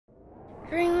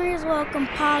Dreamers Welcome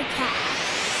Podcast.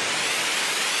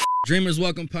 Dreamers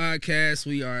Welcome Podcast.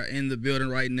 We are in the building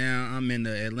right now. I'm in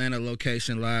the Atlanta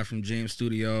location live from Gem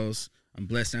Studios. I'm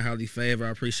blessed and highly favored.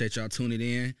 I appreciate y'all tuning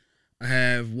in. I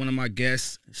have one of my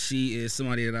guests. She is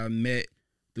somebody that I met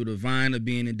through the vine of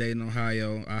being in Dayton,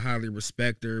 Ohio. I highly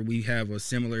respect her. We have a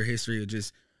similar history of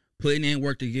just putting in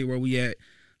work to get where we at.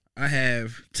 I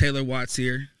have Taylor Watts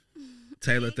here.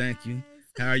 Taylor, thank you.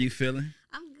 How are you feeling?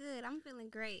 I'm good. I'm feeling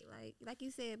great. Like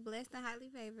you said, blessed and highly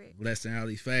favored. Blessed and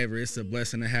highly favored. It's a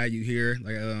blessing to have you here.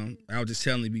 I was just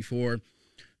telling you before,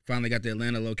 finally got the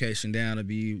Atlanta location down to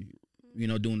be,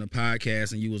 doing the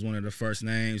podcast, and you was one of the first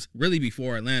names. Really,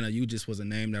 before Atlanta, you just was a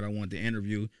name that I wanted to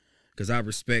interview because I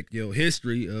respect your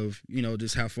history of,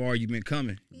 just how far you've been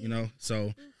coming,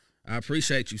 So I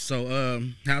appreciate you. So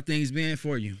how things been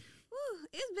for you?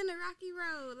 It's been a rocky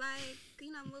road.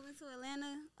 Moving to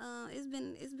Atlanta, it's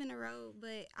been a road,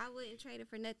 but I wouldn't trade it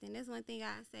for nothing. That's one thing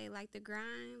I say, the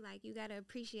grind, you got to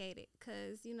appreciate it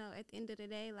because, at the end of the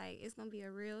day, it's going to be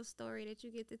a real story that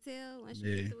you get to tell once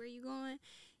you get to where you're going.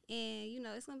 And,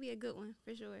 it's going to be a good one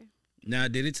for sure. Now,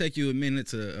 did it take you a minute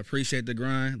to appreciate the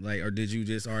grind? Or did you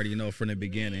just already know from the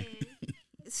beginning?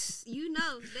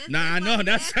 I know.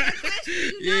 That's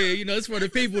it's for the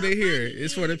people to hear.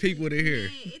 It's for the people to hear.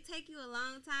 It take you a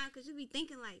long time because you be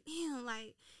thinking damn,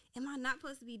 am I not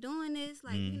supposed to be doing this?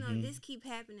 This keep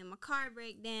happening. My car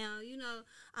break down.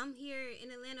 I'm here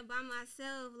in Atlanta by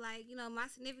myself. My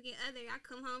significant other, I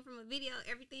come home from a video,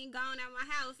 everything gone out my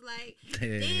house.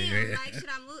 Damn,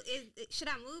 should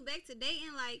I move back to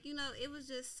Dayton? It was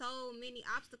just so many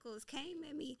obstacles came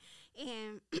at me.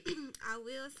 And I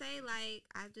will say,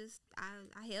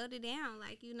 I held it down.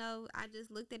 I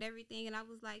just looked at everything and I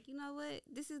was like, you know what?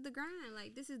 This is the grind.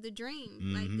 This is the dream.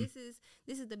 Mm-hmm.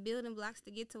 This is the building blocks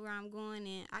to get to where I'm going,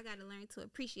 and I got to learn to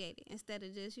appreciate it instead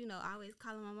of just, always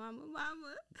calling my mama.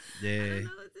 Yeah. I don't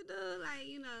know what to do.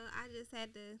 I just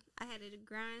had to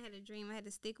grind, had to dream, I had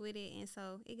to stick with it, and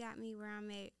so it got me where I'm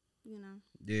at.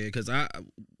 Yeah, because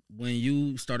when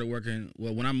you started working,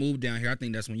 when I moved down here, I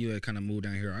think that's when you had kind of moved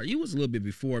down here. You was a little bit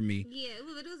before me. Yeah, it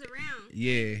was around.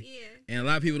 Yeah. And a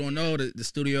lot of people don't know that the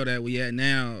studio that we at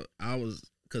now,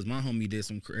 because my homie did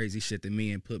some crazy shit to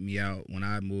me and put me out when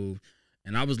I moved.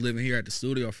 And I was living here at the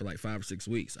studio for 5 or 6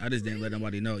 weeks. I just didn't let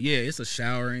nobody know. Yeah, it's a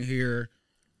shower in here,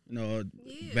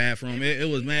 bathroom. It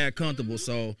was mad comfortable.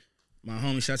 So my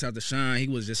homie, shouts out to Sean, he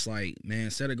was just like, man,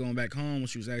 instead of going back home,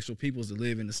 which was actual people's to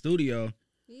live in the studio,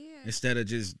 instead of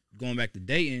just going back to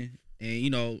Dayton,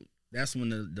 and that's when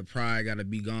the pride got to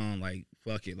be gone.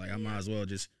 Fuck it, I might as well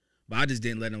just. But I just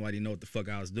didn't let nobody know what the fuck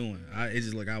I was doing. It's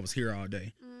just I was here all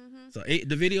day. Mm-hmm. So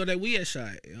the video that we had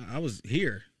shot, I was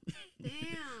here. Damn.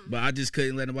 But I just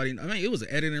couldn't let nobody. It was an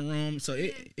editing room, so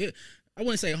it I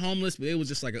wouldn't say homeless, but it was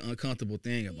just an uncomfortable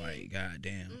thing of god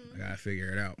damn, I gotta figure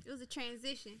it out. It was a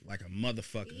transition. Like a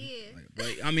motherfucker. Yeah.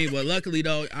 But luckily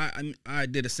though, I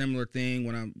did a similar thing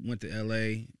when I went to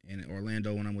LA and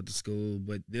Orlando when I went to school.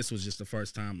 But this was just the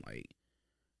first time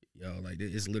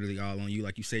it's literally all on you.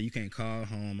 Like you said, you can't call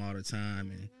home all the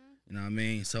time, and you know what I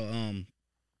mean. So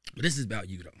but this is about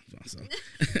you though. So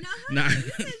no, you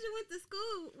said you went to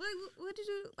school. What did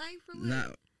you for what? Nah,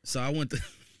 so I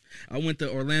went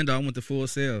to Orlando. I went to Full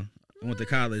Sail. I went to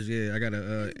college. Yeah, I got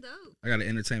an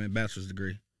entertainment bachelor's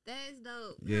degree. That's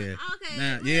dope. Yeah.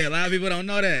 Okay. A lot of people don't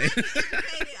know that.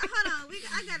 Hold on.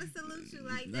 I gotta salute you.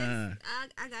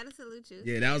 I gotta salute you.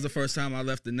 Yeah, that was the first time I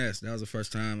left the nest. That was the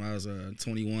first time I was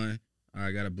 21.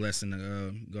 I got a blessing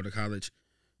to go to college,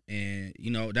 and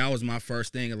that was my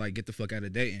first thing of get the fuck out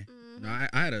of Dayton. Mm-hmm.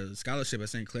 I had a scholarship at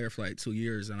St. Clair for 2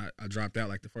 years, and I dropped out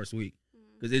the first week.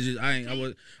 Cause it just I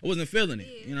wasn't feeling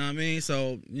it, you know what I mean.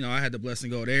 So I had the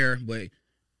blessing to go there, but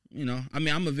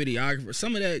I'm a videographer.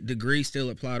 Some of that degree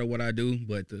still apply to what I do,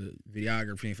 but the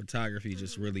videography and photography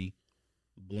just really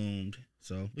bloomed.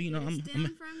 So I'm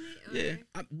from it,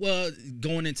 or?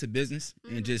 Going into business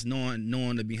and just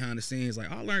knowing the behind the scenes,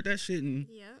 I learned that shit and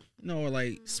or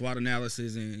SWOT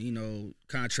analysis and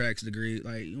contracts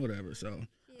degree, whatever. So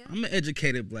I'm an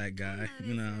educated black guy,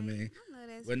 you know what I mean.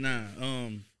 But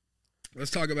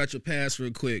let's talk about your past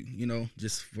real quick,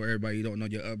 just for everybody who don't know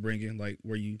your upbringing,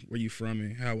 where you from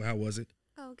and how was it?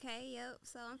 Okay, yep.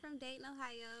 So I'm from Dayton,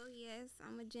 Ohio. Yes,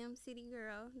 I'm a Gem City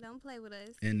girl. Don't play with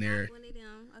us. In there. Not one of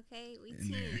them, okay? We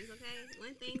tens, okay?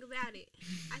 One thing about it,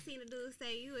 I seen a dude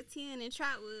say, you a 10 in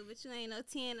Trotwood, but you ain't no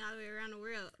 10 all the way around the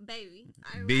world. Baby.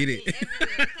 Beat it.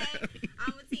 Everywhere, okay?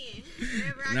 I'm a 10.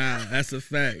 Wherever I go. That's a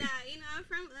fact. I'm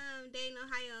from Dayton,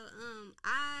 Ohio.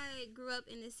 I grew up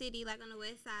in the city, on the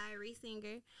west side,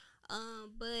 Reesinger.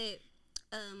 But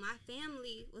my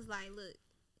family was like, look,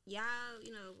 y'all,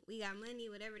 you know, we got money,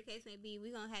 whatever the case may be,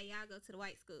 we gonna have y'all go to the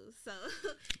white schools. So,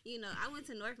 you know, I went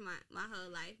to Northmont my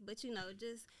whole life, but, you know,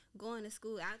 just going to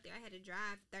school out there, I had to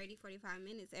drive 30, 45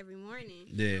 minutes every morning.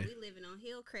 Yeah. You know, we living on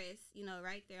Hillcrest, you know,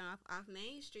 right there off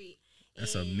Main Street.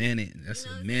 That's a minute. That's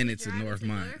a minute to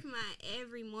Northmont. Northmont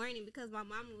every morning because my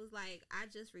mama was like, I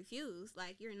just refuse.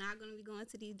 Like, you're not going to be going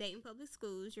to these Dayton public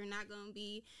schools. You're not going to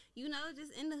be, you know,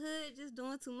 just in the hood, just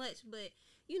doing too much. But,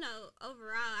 you know,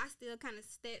 overall, I still kind of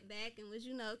stepped back and was,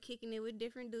 you know, kicking it with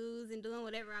different dudes and doing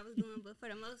whatever I was doing. But for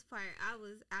the most part, I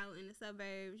was out in the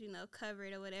suburbs, you know,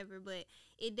 covered or whatever. But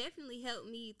it definitely helped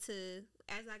me to,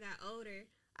 as I got older,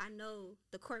 I know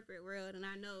the corporate world and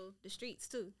I know the streets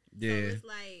too. Yeah. So it's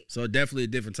like, so definitely a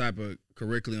different type of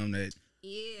curriculum that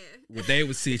what they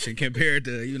was teaching compared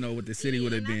to, you know, what the city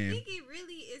would have been. I think it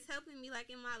really is helping me like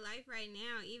in my life right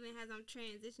now, even as I'm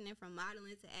transitioning from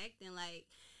modeling to acting, like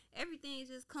everything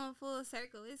just come full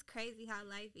circle. It's crazy how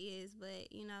life is,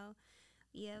 but you know,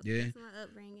 that's my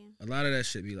upbringing. A lot of that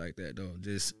shit be like that though.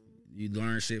 Just you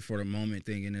learn shit for the moment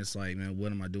thinking it's like, man,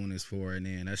 what am I doing this for? And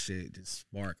then that shit just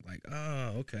spark like,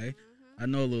 oh, okay. I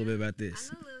know a little bit about this.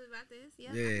 I know a little bit about this. Yeah.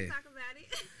 I can talk about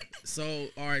it. So,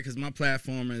 all right, because my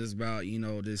platform is about, you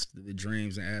know, just the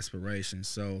dreams and aspirations.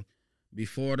 So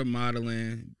before the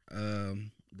modeling,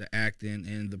 the acting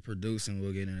and the producing,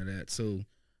 we'll get into that too.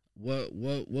 What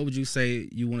would you say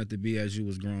you wanted to be as you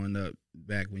was growing up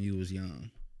back when you was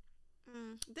young?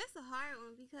 That's a hard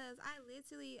one because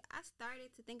I started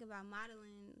to think about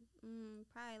modeling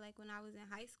probably like when I was in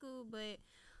high school, but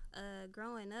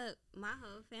growing up, my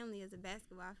whole family is a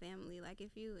basketball family. Like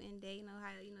if you in Dayton,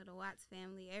 Ohio, you know, the Watts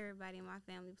family, everybody in my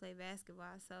family play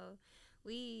basketball. So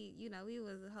we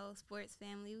was a whole sports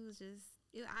family. It was just,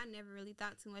 I never really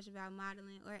thought too much about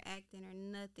modeling or acting or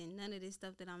nothing. None of this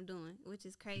stuff that I'm doing, which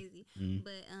is crazy.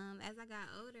 But as I got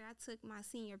older, I took my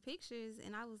senior pictures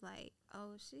and I was like,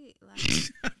 oh shit,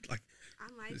 like I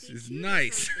might this be is cute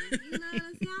nice. or something. You know what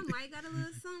I'm saying? I might got a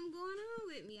little something going on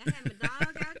with me. I had my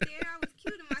dog out there. I was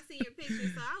cute in my senior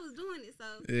pictures, so I was doing it. So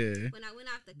when I went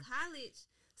off to college,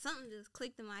 something just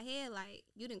clicked in my head. Like,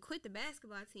 you didn't quit the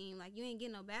basketball team. Like, you ain't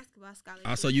getting no basketball scholarship.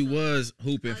 Also, you was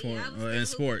hooping in in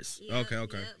sports. Yep,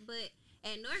 Okay. Yep. But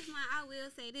at Northmont, I will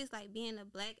say this, like, being a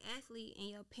black athlete and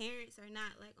your parents are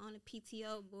not, like, on a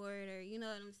PTO board or, you know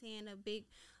what I'm saying, a big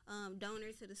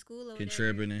donor to the school or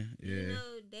contributing, whatever, you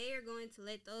know, they are going to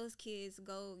let those kids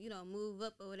go, you know, move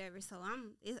up or whatever. So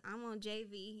I'm on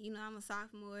JV, you know, I'm a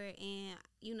sophomore, and,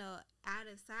 you know,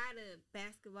 outside of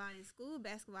basketball and school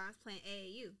basketball, I was playing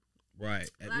AAU. Right.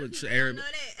 A lot of people don't know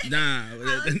that. Nah. I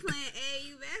was playing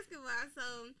AAU basketball,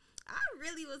 so I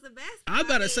really was a basketball. I was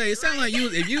about to say, it sounded like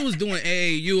if you was doing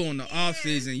AAU on the off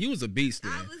season, you was a beast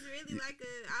then. I was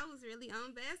really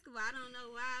on basketball. I don't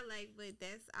know why, like, but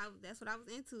that's what I was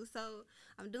into. So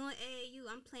I'm doing AAU.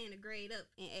 I'm playing a grade up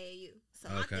in AAU. So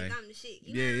I think I'm the shit.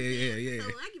 You know what I'm saying? So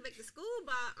when I get back to school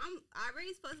ball, I'm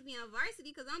already supposed to be on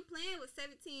varsity because I'm playing with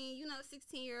 17,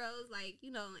 16-year-olds, like,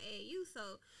 you know, in AAU.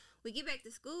 So we get back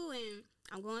to school and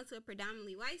I'm going to a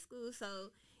predominantly white school.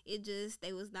 So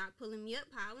they was not pulling me up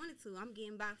how I wanted to. I'm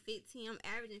getting about 15. I'm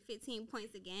averaging 15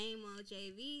 points a game on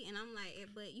JV. And I'm like,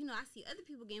 but, I see other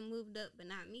people getting moved up, but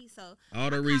not me. So all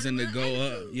the reason to go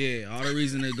up. Yeah, all the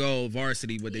reason to go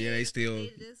varsity, but they still.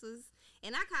 It just was,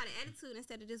 and I caught an attitude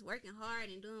instead of just working hard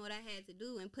and doing what I had to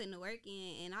do and putting the work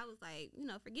in. And I was like,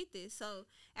 forget this. So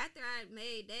after I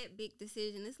made that big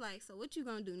decision, it's like, so what you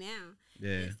going to do now?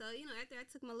 Yeah. And so, after I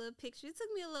took my little picture, it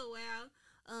took me a little while.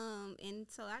 And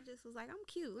so I just was like, I'm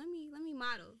cute. Let me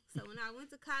model. So when I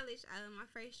went to college, my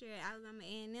first year at Alabama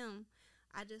A&M,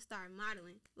 I just started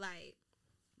modeling. Like,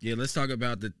 yeah, let's talk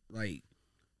about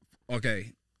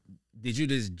okay, did you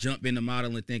just jump into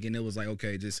modeling thinking it was like,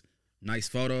 okay, just nice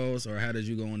photos, or how did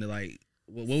you go into like,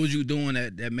 what was you doing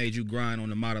that made you grind on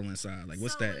the modeling side? Like,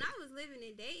 what's that? When I was living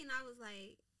in Dayton, I was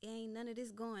like, ain't none of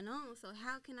this going on, so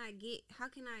how can I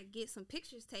get some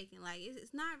pictures taken? Like,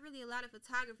 it's not really a lot of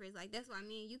photographers. Like, that's why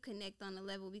me and you connect on the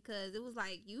level, because it was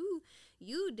like you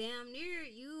damn near,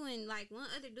 you and like one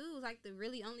other dude was like the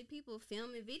really only people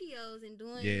filming videos and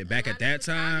doing back at that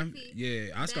time.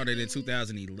 I started in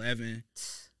 2011.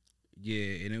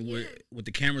 Yeah, and with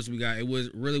the cameras we got,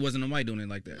 really wasn't nobody doing it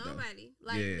like that. Nobody.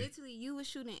 Though. Like, literally, you was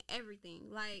shooting everything.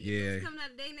 Like, if it was coming out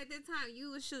of Dayton at that time,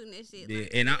 you was shooting that shit.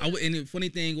 Yeah, like, and the funny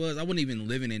thing was, I wasn't even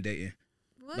living in Dayton.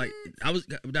 What? Like, I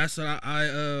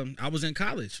was in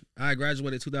college. I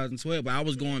graduated in 2012, but I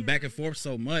was going back and forth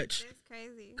so much. That's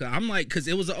crazy. Cause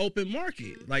it was an open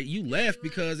market. Like, you left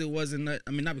because it wasn't.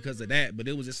 Not because of that, but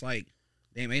it was just like,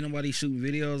 damn, ain't nobody shooting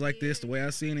videos like this the way I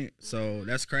seen it. So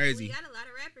that's crazy. We got a lot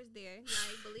of rappers there.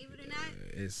 Like, believe it or not,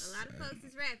 it's a lot of folks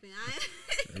is rapping.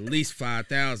 at least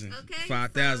 5,000. Okay,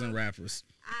 5,000 rappers.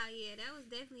 Yeah, that was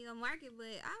definitely a market, but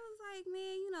I was like,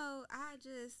 man, you know, I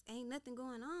just ain't nothing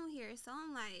going on here. So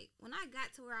I'm like, when I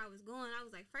got to where I was going, I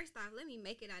was like, first off, let me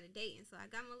make it out of Dayton. So I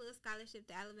got my little scholarship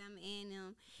to Alabama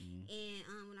A&M, and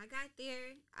when I got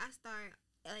there, I started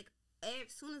like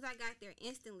as soon as I got there,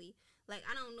 instantly. Like,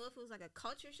 I don't know if it was like a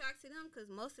culture shock to them because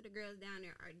most of the girls down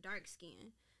there are dark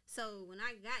skinned. So when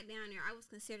I got down there, I was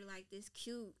considered like this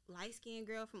cute light skinned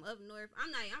girl from up north.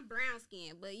 I'm brown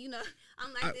skinned, but you know,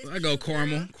 I'm like this. I go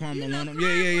caramel on them.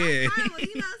 Yeah. Caramel,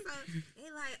 you know, so they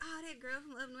like, oh, that girl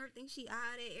from up north thinks she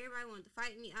out there. Everybody wanted to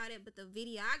fight me out there, but the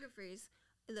videographers,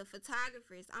 the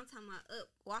photographers, I'm talking about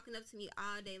walking up to me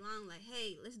all day long, like,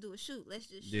 hey, let's do a shoot. Let's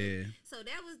just shoot. Yeah. So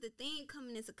that was the thing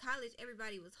coming into college.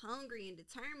 Everybody was hungry and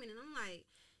determined, and I'm like,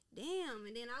 damn.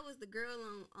 And then I was the girl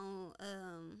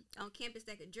on campus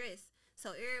that could dress.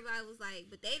 So everybody was like,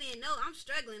 but they didn't know I'm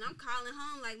struggling. I'm calling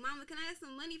home like, mama, can I have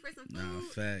some money for some food?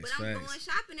 Nah, facts, but I'm going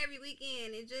shopping every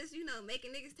weekend and just, you know,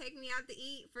 making niggas take me out to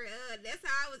eat for that's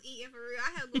how I was eating for real.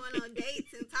 I had going on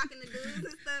dates and talking to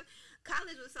dudes and stuff.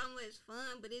 College was so much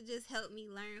fun, but it just helped me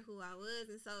learn who I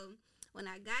was. And so when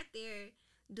I got there,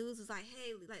 dudes was like,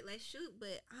 hey, like, let's shoot.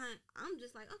 But I'm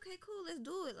just like, okay, cool, let's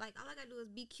do it. Like, all I gotta do is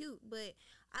be cute. But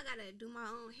I gotta do my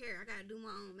own hair. I gotta do my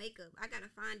own makeup. I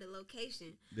gotta find a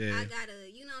location. Yeah. I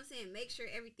gotta, you know what I'm saying, make sure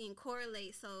everything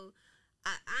correlates. So,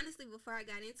 honestly, before I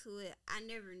got into it, I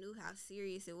never knew how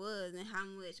serious it was and how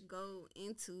much go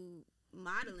into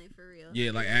modeling for real.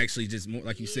 Yeah, like actually just more,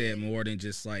 like you said, more than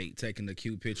just like taking the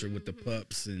cute picture with the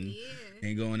pups and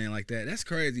going in like that. That's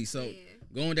crazy. So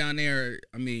going down there,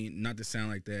 I mean, not to sound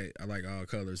like that, I like all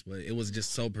colors, but it was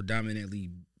just so predominantly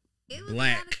black. It was a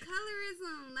lot of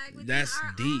colorism, like within that's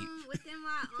deep. Within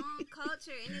my own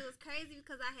culture, and it was crazy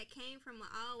because I had came from an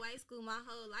all-white school my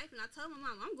whole life, and I told my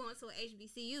mom, I'm going to a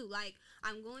HBCU. Like,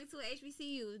 I'm going to a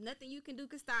HBCU. Nothing you can do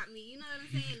can stop me. You know what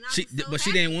I'm saying?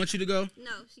 She didn't want you to go?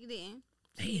 No, she didn't.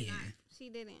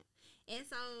 She didn't. And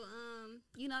so,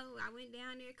 you know, I went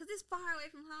down there because it's far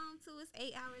away from home, too. It's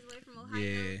 8 hours away from Ohio.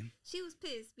 Yeah. She was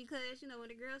pissed because, you know,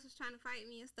 when the girls was trying to fight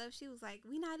me and stuff, she was like,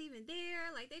 we not even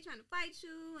there. Like, they trying to fight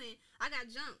you. And I got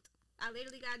jumped. I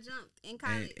literally got jumped in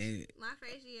college. And my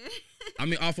first year. I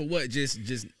mean, off of what? Just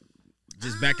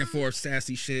back and forth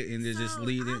sassy shit and then just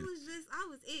leading. I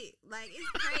was it. Like, it's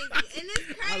crazy. And it's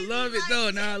crazy. I love it, like, though.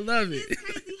 Now I love it. It's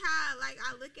crazy how, like,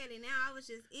 I look at it now. I was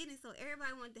just it. And so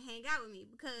everybody wanted to hang out with me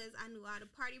because I knew all the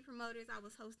party promoters. I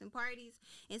was hosting parties.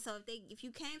 And so if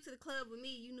you came to the club with me,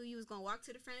 you knew you was going to walk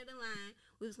to the front of the line.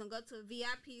 We was going to go to a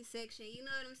VIP section. You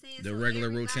know what I'm saying? The regular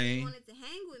routine. Everybody wanted to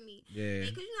hang with me. Yeah.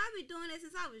 Because, you know, I've been doing this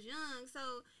since I was young.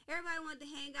 So everybody wanted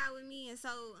to hang out with me. And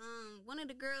so one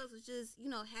of the girls was just, you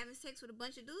know, having sex with a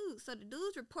bunch of dudes. So the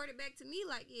dudes reported back to me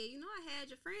like, yeah, you know, I had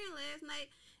your friend last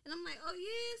night. And I'm like, oh,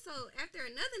 yeah. So after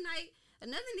another night,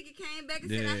 another nigga came back and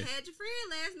said, I had your friend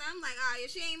last night. I'm like, oh, yeah,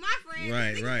 she ain't my friend.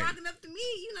 Right, nigga walking up to me,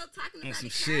 you know, talking about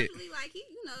it casually. Like,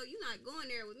 you know, you're not going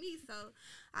there with me. So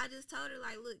I just told her,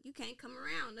 like, look, you can't come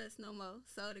around us no more.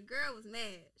 So the girl was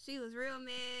mad. She was real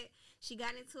mad. She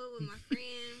got into it with my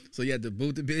friend. So you had to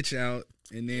boot the bitch out,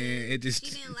 and then it just...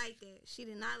 She didn't like that. She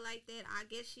did not like that. I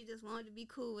guess she just wanted to be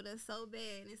cool with us so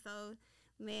bad. And so,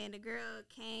 man, the girl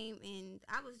came, and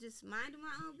I was just minding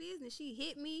my own business. She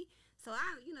hit me. So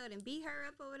I, you know, then beat her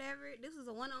up or whatever. This was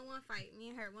a one-on-one fight. Me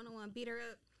and her, one-on-one, beat her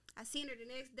up. I seen her the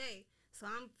next day. So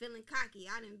I'm feeling cocky.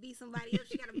 I didn't beat somebody up.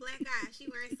 She got a black eye. She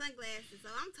wearing sunglasses. So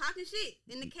I'm talking shit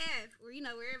in the caf where, you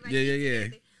know, where everybody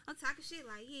together. I'm talking shit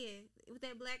like, yeah, with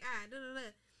that black eye.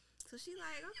 So she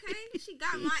like, okay. She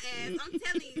got my ass. I'm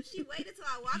telling you. She waited till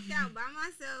I walked out by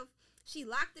myself. She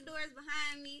locked the doors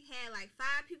behind me. Had like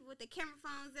 5 people with their camera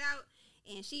phones out.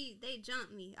 And they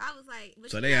jumped me. I was like, but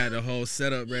so they had the whole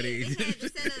setup ready. They had the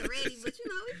setup ready. But you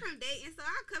know, we from Dayton, so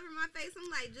I cover my face. I'm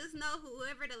like, just know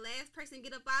whoever the last person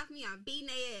get up off me, I'm beating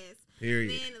their ass.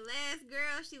 Period. Then the last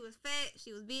girl, she was fat,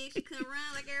 she was big, she couldn't run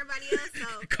like everybody else. So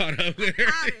caught up with her.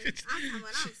 I'm talking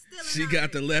about I'm stealing. She got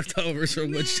the leftovers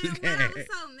from what you had. I was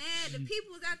so mad. The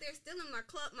people was out there stealing my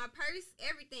purse,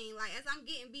 everything. Like as I'm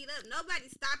getting beat up,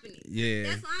 nobody's stopping it. Yeah.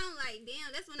 That's why I'm like,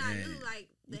 damn. That's when I knew like.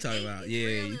 You talking about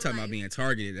you talking about being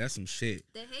targeted? That's some shit.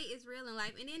 The hate is real in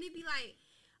life, and then it'd be like,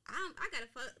 I got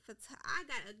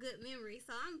a good memory,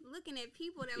 so I'm looking at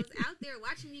people that was out there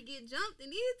watching me get jumped,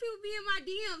 and these people be in my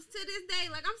DMs to this day.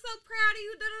 Like I'm so proud of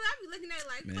you. I be looking at it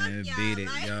like, fuck y'all. Beat it,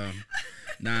 like, y'all.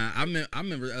 Nah, I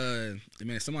remember.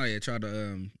 Man, somebody had tried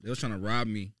to they was trying to rob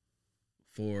me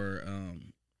for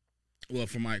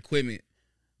for my equipment,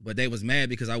 but they was mad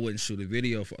because I wouldn't shoot a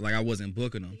video for, like I wasn't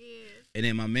booking them. Yeah. And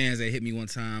then my mans, they hit me one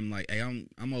time like, hey,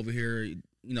 I'm over here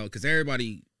you know, because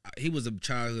everybody, he was a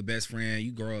childhood best friend.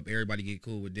 You grow up, everybody get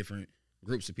cool with different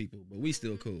groups of people, but we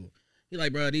still cool. He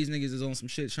like, bro, these niggas is on some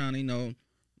shit trying to, you know,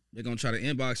 they're gonna try to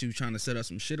inbox you trying to set up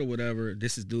some shit or whatever.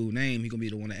 This is dude's name. He gonna be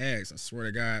the one to ask. I swear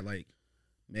to God, like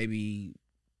maybe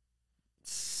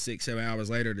 6-7 hours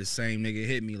later, the same nigga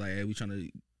hit me like, hey, we trying to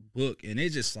book. And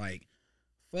it's just like,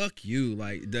 fuck you.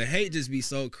 Like, the hate just be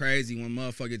so crazy when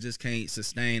motherfuckers just can't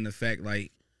sustain the fact,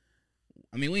 like,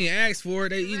 I mean, when you ask for it,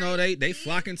 they, you know, they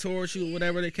flocking towards you,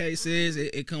 whatever the case is.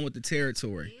 It come with the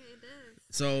territory. Yeah, it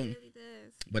does. So, It really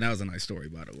does. but that was a nice story,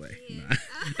 by the way. Yeah. Nah.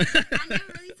 I never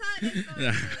really told that story.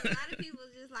 Nah. So a lot of people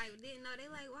just like didn't know. They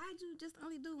like, why'd you just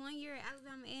only do 1 year at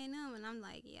Alabama A&M? And I'm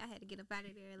like, yeah, I had to get up out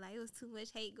of there. Like, it was too much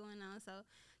hate going on. So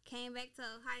came back to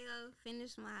Ohio,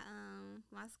 finished my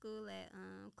my school at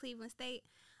Cleveland State.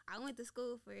 I went to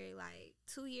school for like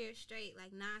 2 years straight,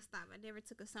 like nonstop. I never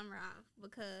took a summer off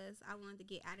because I wanted to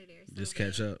get out of there. So Just bad,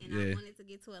 catch up, and yeah. I wanted to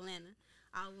get to Atlanta.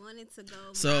 I wanted to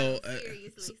go So,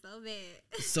 seriously so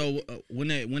bad. So when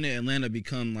did Atlanta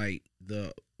become like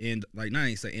the end, like not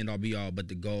even say end all be all, but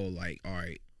the goal, like, all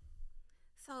right.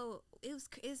 So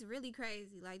it's really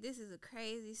crazy. Like, this is a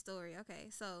crazy story. Okay,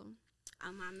 so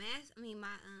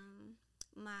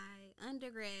my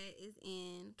undergrad is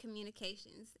in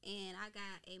communications, and I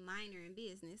got a minor in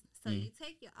business. So you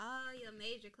take all your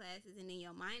major classes, and then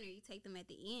your minor, you take them at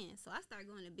the end. So I started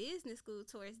going to business school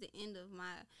towards the end of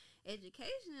my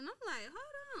education, and I'm like,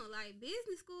 hold on, like,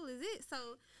 business school is it?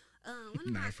 So one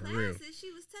of my classes,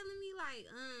 she was telling me, like,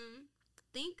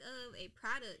 think of a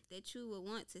product that you would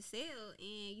want to sell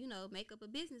and, you know, make up a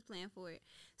business plan for it.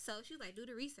 So she was like, do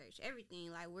the research,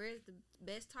 everything. Like, where's the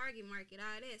best target market,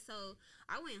 all that. So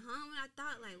I went home and I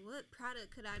thought, like, what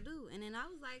product could I do? And then I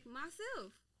was like,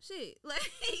 myself. Shit.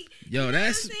 Like, Yo,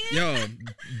 that's, yo,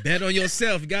 bet on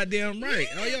yourself. Goddamn right.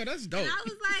 Yeah. Oh, yo, that's dope. And I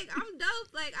was like, I'm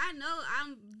dope. Like, I know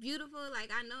I'm beautiful.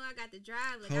 Like, I know I got the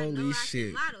drive. Like, Holy I know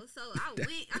shit. I can model. So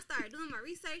I started doing my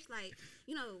research. Like,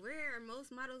 you know, where are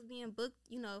most models being booked,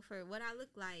 you know, for what I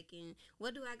look like and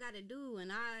what do I got to do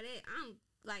and all that. I'm,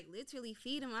 like, literally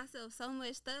feeding myself so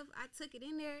much stuff. I took it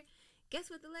in there. Guess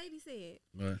what the lady said?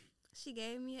 What? She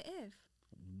gave me an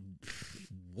F.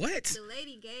 What? The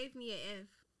lady gave me an F.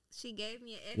 She gave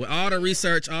me an F. With all the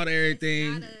research, all the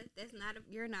everything.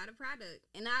 You're not a product.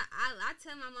 And I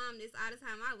tell my mom this all the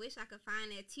time. I wish I could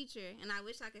find that teacher, and I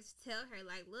wish I could tell her,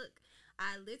 like, look,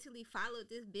 I literally followed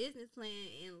this business plan,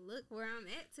 and look where I'm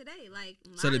at today. Like,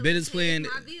 so the business plan,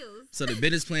 my bills. So the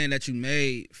business plan that you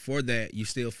made for that, you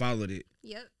still followed it.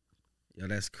 Yep. Yo,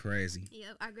 that's crazy.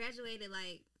 Yep. I graduated,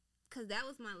 like, because that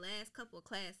was my last couple of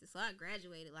classes. So I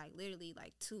graduated, like, literally,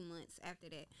 like, 2 months after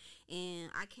that. And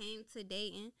I came to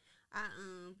Dayton. I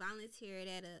volunteered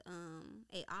at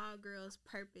a all-girls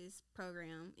purpose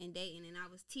program in Dayton, and I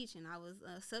was teaching. I was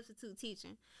a substitute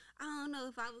teaching. I don't know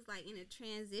if I was, like, in a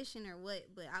transition or what,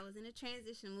 but I was in a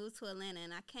transition, moved to Atlanta,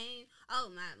 and I came.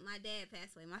 Oh, my dad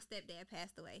passed away. My stepdad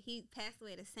passed away. He passed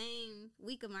away the same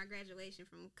week of my graduation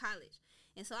from college.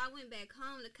 And so I went back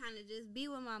home to kind of just be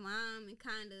with my mom and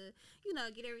kind of, you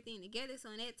know, get everything together.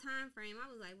 So in that time frame,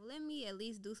 I was like, well, let me at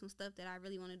least do some stuff that I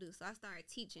really want to do. So I started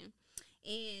teaching.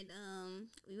 And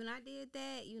when I did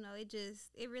that, you know,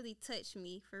 it really touched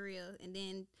me for real. And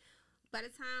then by the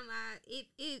time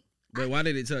But why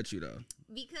did it touch you though?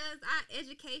 Because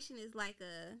education is like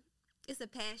it's a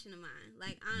passion of mine.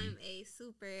 Like, I'm a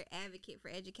super advocate for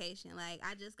education. Like,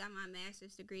 I just got my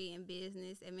master's degree in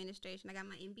business administration. I got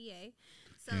my MBA.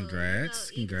 So,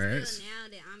 congrats. You know, even still now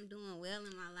that I'm doing well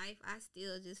in my life, I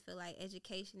still just feel like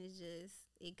education is just,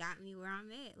 it got me where I'm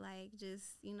at. Like, just,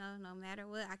 you know, no matter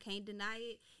what, I can't deny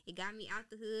it. It got me out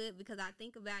the hood because I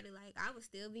think about it, like, I was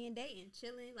still being Dayton,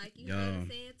 chilling, like you know what I'm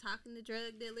saying, talking to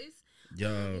drug dealers. You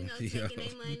know, taking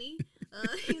their money.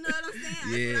 You know what I'm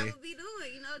saying? That's what I would be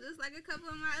doing, you know, just like a couple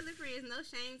of my other friends. No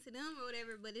shame to them or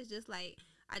whatever, but it's just like,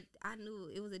 I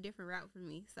knew it was a different route for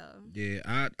me, so.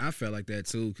 Yeah, I felt like that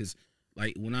too, because,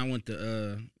 like, when I went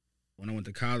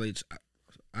to college,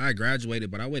 I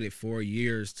graduated, but I waited 4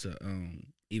 years to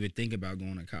even think about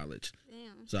going to college.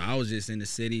 Damn. So I was just in the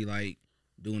city, like,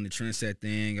 doing the Trendset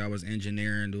thing. I was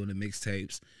engineering, doing the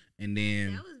mixtapes, and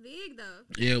then that was big though.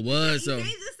 Yeah, it was. You So can't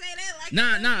just say that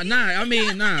like nah. I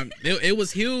mean, nah. It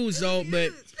was huge though,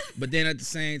 huge. but then at the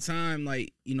same time,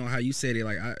 like, you know how you said it,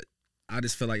 like I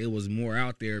just felt like it was more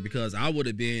out there because I would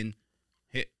have been.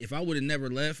 If I would have never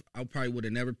left, I probably would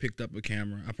have never picked up a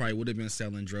camera. I probably would have been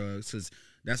selling drugs because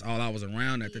that's all I was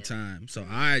around at the time. So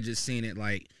I just seen it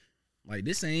like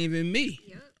this ain't even me.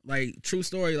 Yep. Like, true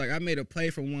story. Like, I made a play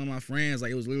for one of my friends.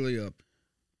 Like, it was literally a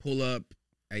pull up.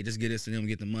 Hey, just get this to them,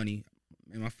 get the money.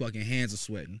 And my fucking hands are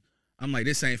sweating. I'm like,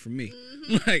 this ain't for me.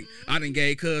 Like, I done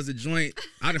gave cuz a joint.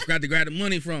 I done forgot to grab the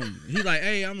money from him. He like,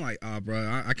 hey, I'm like, oh,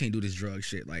 bro, I can't do this drug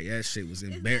shit. Like, that shit was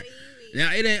embarrassing.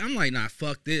 Now, it ain't, I'm like, nah,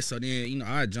 fuck this. So then, you know,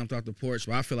 I jumped off the porch.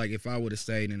 But I feel like if I would have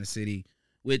stayed in the city,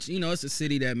 which, you know, it's a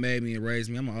city that made me and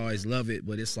raised me, I'm going to always love it.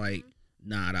 But it's like,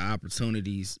 nah, the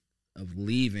opportunities of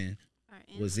leaving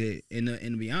was it. And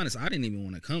to be honest, I didn't even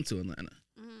want to come to Atlanta.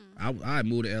 I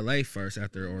moved to LA first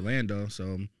after Orlando.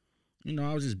 So, you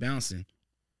know, I was just bouncing.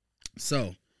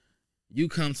 So, you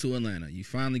come to Atlanta. You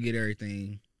finally get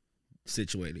everything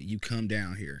situated. You come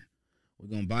down here. We're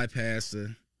going to bypass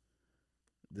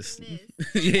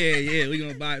yeah, we're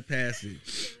going to bypass it.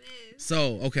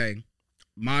 So, okay,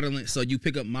 modeling. So, you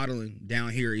pick up modeling down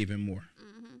here even more.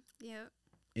 Yep.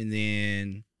 And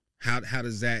then how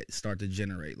does that start to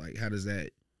generate? Like, how does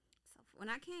that? So when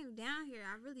I came down here,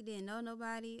 I really didn't know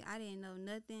nobody. I didn't know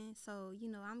nothing. So, you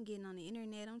know, I'm getting on the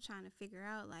internet. I'm trying to figure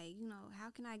out, like, you know, how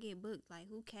can I get booked? Like,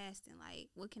 who casting? Like,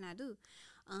 what can I do?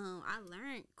 I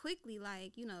learned quickly,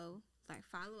 like, you know, like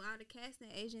follow all the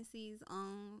casting agencies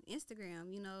on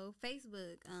Instagram, you know,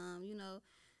 Facebook, you know,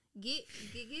 get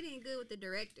in good with the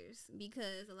directors,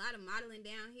 because a lot of modeling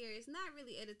down here, it's not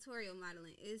really editorial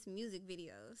modeling, it's music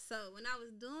videos. So when I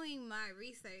was doing my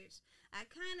research, I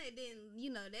kind of didn't,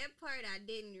 you know, that part I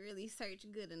didn't really search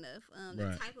good enough.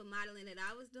 The type of modeling that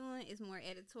I was doing is more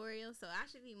editorial, so I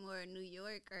should be more New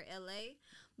York or LA.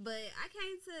 But I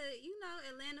came to, you know,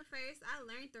 Atlanta first. I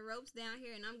learned the ropes down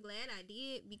here, and I'm glad I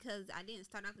did, because I didn't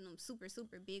start off in them super,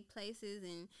 super big places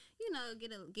and, you know,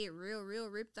 get real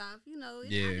ripped off. You know,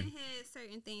 I done had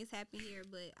certain things happen here,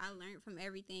 but I learned from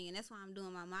everything, and that's why I'm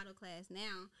doing my model class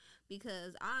now,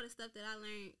 because all the stuff that I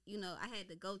learned, you know, I had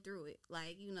to go through it.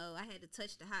 Like, you know, I had to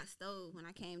touch the hot stove when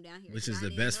I came down here. Which is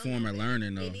the best form of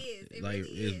learning, though. It is. It like,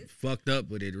 really it's fucked up,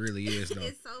 but it really is, though.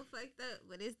 It's so fucked up,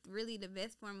 but it's really the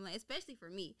best form of learning, especially for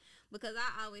me, because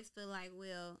I always feel like,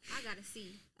 well, I gotta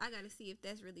see if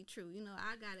that's really true. You know,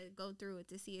 I gotta go through it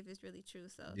to see if it's really true.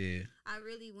 So yeah, I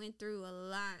really went through a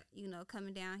lot, you know,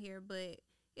 coming down here, but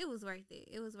it was worth it.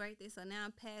 It was worth it. So now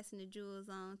I'm passing the jewels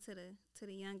on to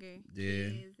the younger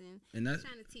kids and that's,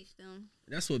 trying to teach them.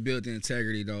 That's what built the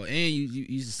integrity, though. And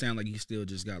you just sound like you still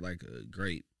just got like a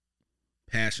great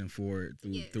passion for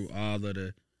it through all of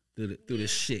the through the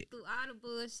shit. Through all the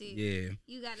bullshit. Yeah.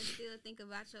 You got to still think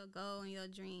about your goal and your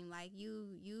dream. Like,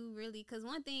 you really, because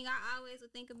one thing I always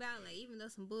would think about, like, even though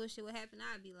some bullshit would happen,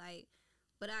 I'd be like,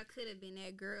 but I could have been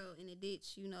that girl in the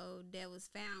ditch, you know, that was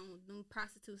found, them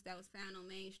prostitutes that was found on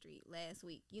Main Street last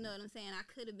week. You know what I'm saying? I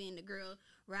could have been the girl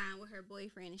riding with her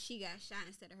boyfriend and she got shot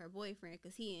instead of her boyfriend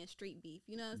because he in street beef.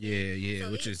 You know what I'm saying? Yeah,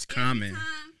 so which is common.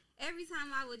 Every time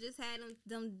I would just have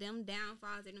them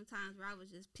downfalls or them times where I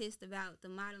was just pissed about the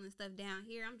modeling stuff down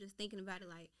here, I'm just thinking about it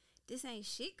like, this ain't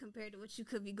shit compared to what you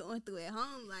could be going through at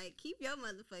home. Like, keep your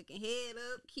motherfucking head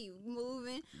up, keep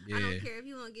moving. Yeah. I don't care if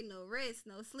you don't get no rest,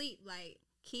 no sleep. Like,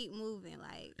 keep moving.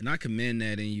 Like, and I commend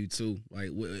that in you too. Like,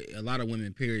 a lot of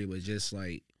women, period, was just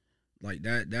like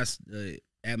that. That's the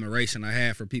admiration I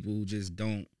have for people who just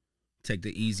don't take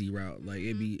the easy route. Like,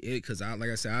 because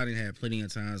like I said, I didn't have plenty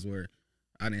of times where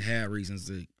I didn't have reasons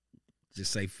to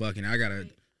just say fucking. I gotta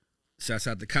shouts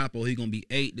out to Capo. He gonna be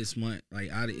 8 this month.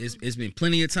 Like, it's been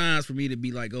plenty of times for me to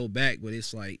be like go back, but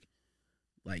it's like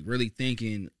really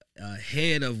thinking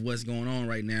ahead of what's going on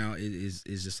right now is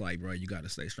just like, bro, you gotta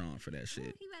stay strong for that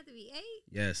shit. He about to be 8.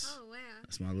 Yes. Oh wow.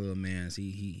 That's my little man.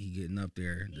 He getting up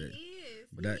there. He is.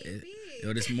 But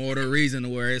there's more to reason to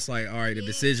where it's like, all right, the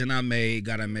decision I made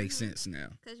gotta make sense now.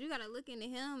 Cause you gotta look into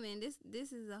him, and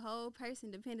this is a whole person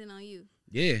depending on you.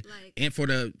 Yeah. Like, and for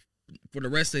the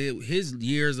rest of his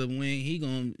years of when he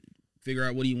gonna figure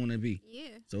out what he want to be.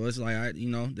 Yeah. So it's like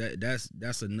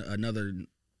that's another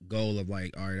goal of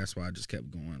like, all right, that's why I just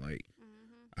kept going. Like,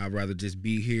 I'd rather just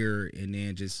be here and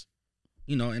then just,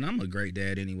 you know, and I'm a great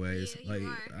dad anyways. Yeah, like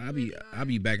I'll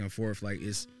be back and forth like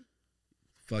it's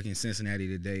fucking Cincinnati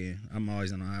today, and I'm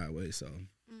always on the highway. So,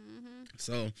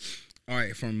 so all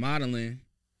right, from modeling,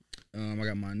 I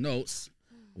got my notes.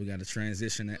 We got to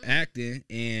transition to acting,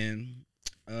 and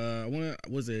when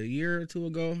was it a year or two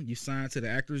ago you signed to the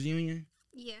Actors Union?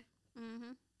 Yeah.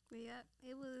 Yeah.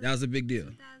 It was. That was a big deal.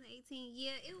 2018.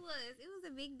 Yeah, it was. It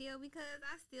was a big deal because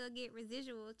I still get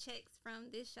residual checks from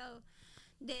this show.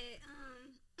 That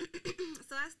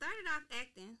so I started off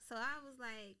acting. So I was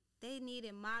like, they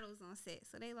needed models on set.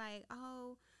 So they like,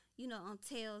 oh, you know, on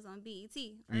Tales on BET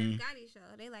or Gotti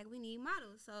show. They like, we need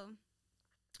models. So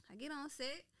I get on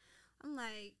set. I'm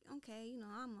like, okay, you know,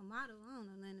 I'm a model. I don't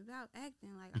know nothing about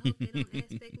acting. Like, I hope they don't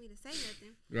expect me to say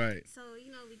nothing. Right. So,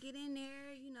 you know, we get in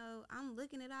there, you know, I'm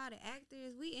looking at all the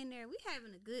actors. We in there, we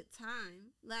having a good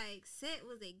time. Like, set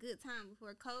was a good time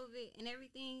before COVID and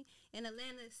everything. In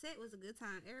Atlanta, set was a good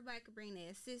time. Everybody could bring their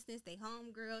assistants, their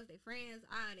homegirls, their friends,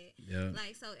 all that. Yeah.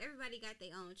 Like, so everybody got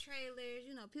their own trailers.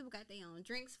 You know, people got their own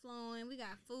drinks flowing. We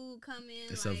got food coming.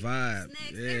 It's like, a vibe.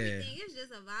 Snacks, Yeah. everything. It's just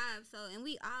a vibe. So, and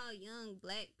we all young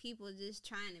black people just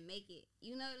trying to make it.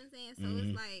 You know what I'm saying? So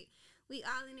it's like we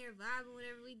all in there vibing,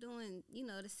 whatever we doing, you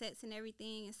know, the sets and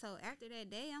everything. And so after that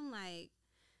day, I'm like,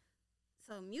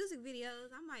 so music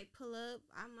videos, I might pull up,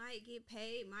 I might get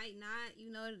paid, might not.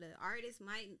 You know, the artist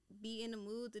might be in the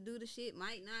mood to do the shit,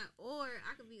 might not. Or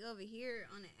I could be over here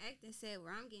on the acting set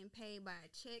where I'm getting paid by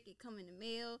a check, it come in the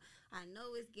mail. I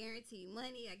know it's guaranteed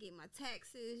money. I get my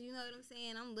taxes. You know what I'm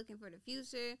saying? I'm looking for the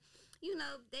future. You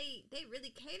know, they really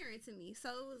catering to me. So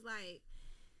it was like,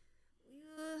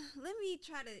 let me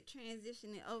try to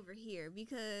transition it over here,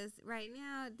 because right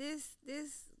now this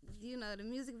you know, the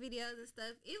music videos and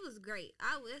stuff, it was great.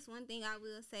 That's one thing I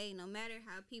will say, no matter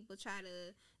how people try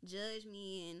to judge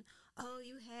me and, oh,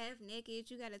 you half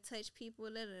naked, you gotta touch people,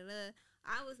 da da da.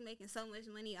 I was making so much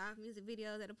money off music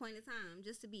videos at a point in time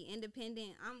just to be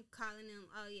independent. I'm calling them,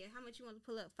 oh yeah, how much you want to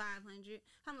pull up? 500.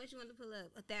 How much you want to pull up?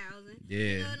 1,000. Yeah.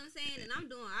 You know what I'm saying? And I'm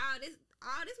doing all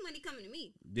this money coming to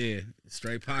me. Yeah.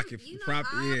 Straight pocket. You know,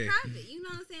 profit. Yeah. profit. You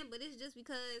know what I'm saying? But it's just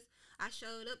because I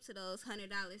showed up to those $100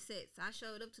 sets. I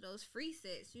showed up to those free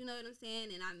sets. You know what I'm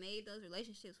saying? And I made those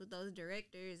relationships with those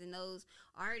directors and those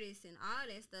artists and all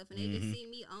that stuff. And they just see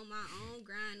me on my own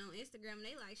grind on Instagram. And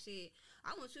they like, shit,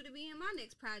 I want you to be in my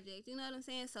next project. You know what I'm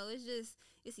saying? So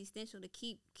it's essential to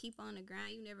keep on the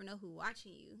grind. You never know who's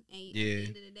watching you. And at the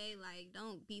end of the day, like,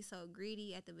 don't be so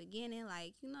greedy at the beginning.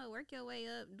 Like, you know, work your way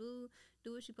up. Do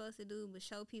what you're supposed to do, but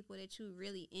show people that you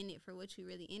really in it for what you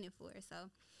really in it for. So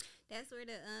that's where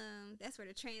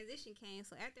the transition came.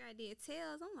 So after I did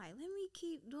Tales, I'm like, let me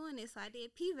keep doing this. So I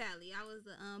did P-Valley. I was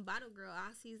the bottle girl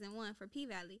all season 1 for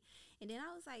P-Valley. And then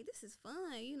I was like, this is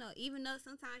fun. You know, even though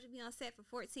sometimes you be on set for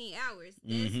 14 hours,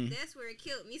 that's where it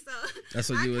killed me. So that's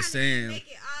what you were saying.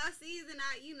 Make it all season.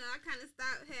 I kind of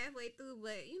stopped halfway through,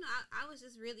 but you know, I was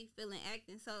just really feeling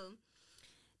acting. So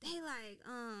they like,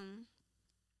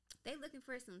 they looking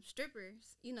for some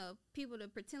strippers, you know, people to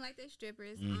pretend like they're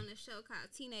strippers on a show called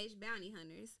Teenage Bounty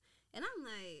Hunters. And I'm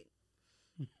like,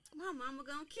 my mama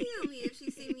gonna kill me if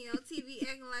she see me on TV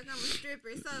acting like I'm a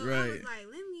stripper. So I was like,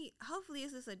 hopefully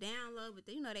it's just a download. But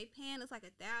you know, they paying us like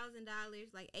 $1,000,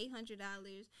 like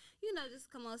 $800, you know, just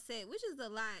come on set, which is a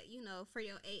lot, you know, for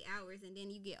your 8 hours. And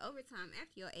then you get overtime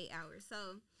after your 8 hours. So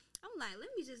I'm like, let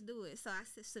me just do it. So I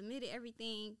submitted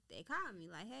everything. They called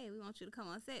me like, hey, we want you to come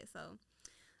on set. So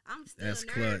I'm still nervous.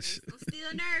 Clutch. I'm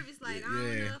still nervous. Like, I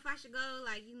don't know if I should go,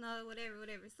 like, you know,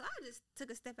 whatever. So I just took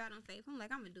a step out on faith. I'm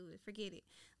like, I'm going to do it. Forget it.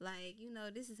 Like, you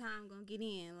know, this is how I'm going to get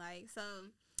in. Like, so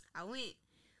I went.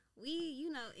 We,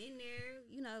 you know, in there,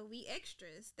 you know, we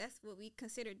extras. That's what we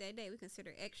considered that day. We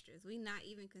consider extras. We not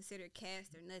even considered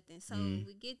cast or nothing. So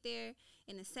we get there,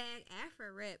 and the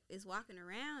SAG-AFTRA rep is walking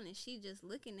around, and she just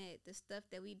looking at the stuff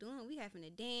that we doing. We having to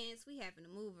dance. We having to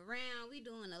move around. We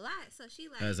doing a lot. So she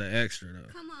like, as an extra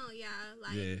though. Come on, y'all.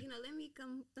 Like, you know, let me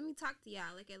talk to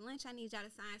y'all. Like at lunch, I need y'all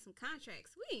to sign some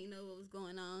contracts. We didn't know what was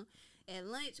going on. At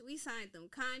lunch, we signed them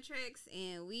contracts,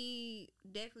 and we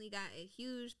definitely got a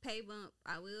huge pay bump.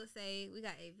 I will say we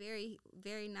got a very,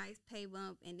 very nice pay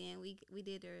bump, and then we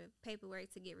did the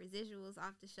paperwork to get residuals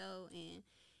off the show, and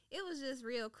it was just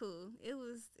real cool. It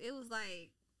was like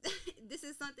this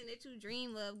is something that you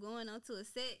dream of, going onto a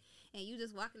set, and you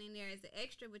just walking in there as an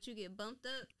extra, but you get bumped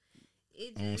up.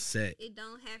 It just, on set. It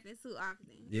don't happen too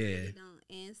often. Yeah. It don't.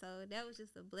 And so that was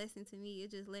just a blessing to me.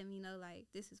 It just let me know, like,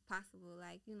 this is possible.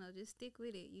 Like, you know, just stick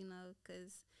with it, you know,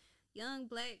 because young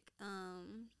black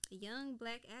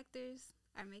actors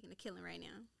are making a killing right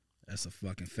now. That's a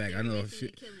fucking fact. I know a few.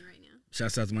 Killing right now.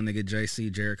 Shouts out to my nigga JC,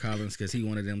 Jared Collins, because he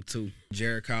one of them too.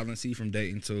 Jared Collins, he from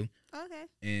Dayton too. Okay.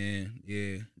 And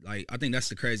yeah, like, I think that's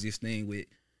the craziest thing with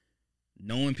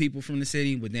knowing people from the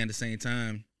city, but then at the same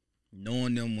time,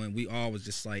 knowing them when we all was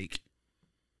just like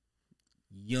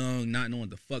young, not knowing what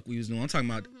the fuck we was doing. I'm talking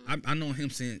about, I know him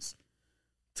since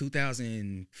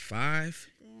 2005.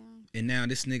 Damn. And now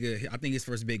this nigga, I think his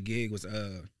first big gig was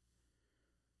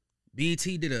BET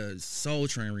did a Soul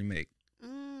Train remake.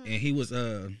 And he was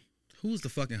who's the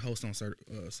fucking host on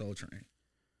Soul Train?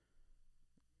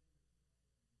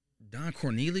 Don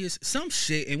Cornelius, some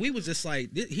shit. And we was just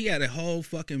like, he had a whole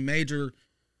fucking major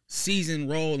season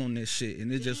role on this shit,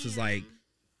 and it just was like,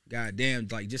 goddamn,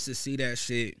 like, just to see that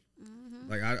shit,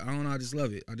 Like I don't know, I just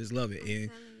love it. I just love it. I'm And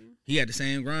telling you. he had the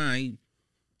same grind. He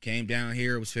came down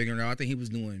here, was figuring it out. I think he was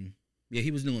doing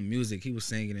music. He was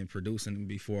singing and producing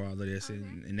before all of this, Okay.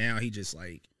 and now he just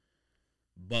like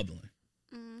bubbling.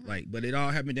 Mhm. Like, but it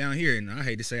all happened down here, and I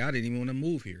hate to say I didn't even want to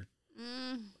move here.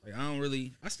 Mm. Like,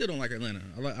 I still don't like Atlanta.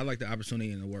 I like the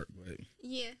opportunity and the work, but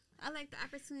Yeah, I like the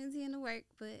opportunity and the work,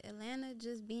 but Atlanta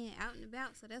just being out and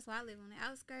about, so that's why I live on the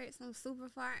outskirts. I'm super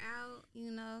far out,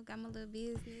 you know, got my little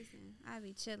business, and I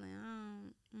be chilling.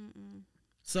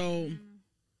 so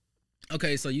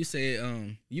okay. So you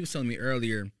said you was telling me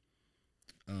earlier,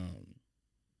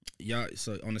 y'all.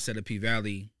 So on the set of P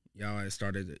Valley, y'all had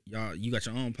started you got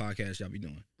your own podcast y'all be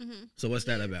doing. Mm-hmm. So what's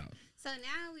that Yeah. about? So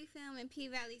now we filming P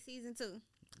Valley season 2.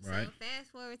 Right. So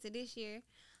fast forward to this year.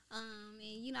 And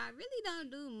you know, I really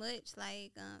don't do much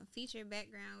like feature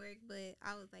background work, but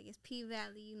I was like, it's P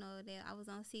Valley, you know, that I was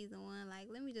on season 1. Like,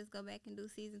 let me just go back and do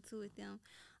season 2 with them.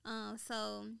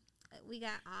 So we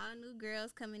got all new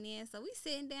girls coming in. So we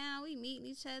sitting down, we meeting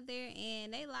each other,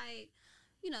 and they like,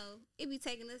 you know, it be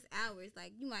taking us hours.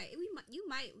 Like you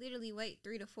might literally wait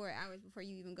 3 to 4 hours before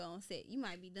you even go on set. You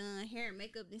might be done hair and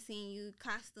makeup, and seeing you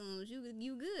costumes. You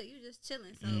good. You just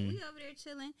chilling. So we over there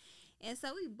chilling, and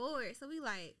so we bored. So we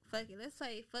like, fuck it, let's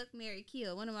play Fuck, Marry,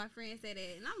 Kill. One of my friends said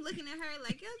that, and I'm looking at her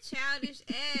like, yo, childish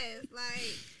ass,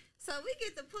 like. So we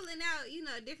get to pulling out, you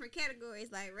know, different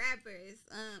categories like rappers,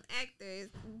 actors,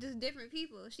 just different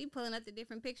people. She pulling up the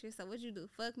different pictures. So what you do?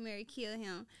 Fuck, marry, kill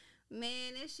him.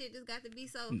 Man, that shit just got to be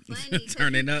so funny.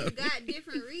 Turning up. You got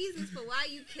different reasons for why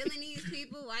you killing these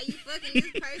people, why you fucking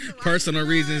this person. Why Personal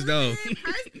reasons, though.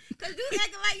 Because you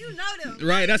acting like you know them.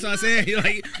 Right, that's what I'm saying. You're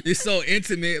like, it's so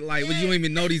intimate, like when you don't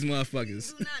even know these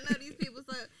motherfuckers. You do not know these people,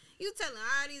 so you telling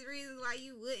all these reasons why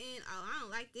you wouldn't. Oh, I don't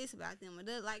like this about them, or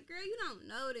that. Like, girl, you don't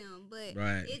know them, but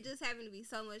Right. it just happened to be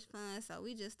so much fun. So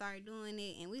we just started doing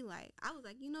it, and I was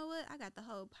like, you know what? I got the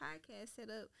whole podcast set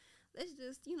up. Let's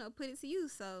just, you know, put it to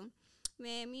use. So,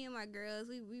 man, me and my girls,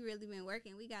 we really been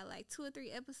working. We got like 2 or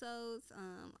 3 episodes.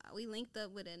 We linked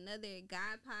up with another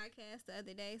guy podcast the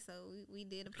other day, so we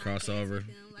did a podcast Crossover. with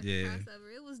them, like Yeah. a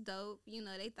crossover. It was dope. You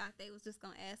know, they thought they was just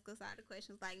gonna ask us all the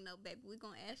questions. Like, no, baby, we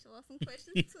gonna ask you all some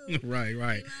questions too. Right. You know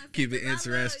what I'm Keep it saying? 'Cause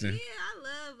interesting. I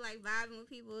love like vibing with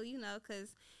people. You know, because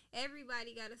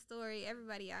everybody got a story.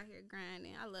 Everybody out here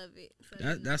grinding. I love it.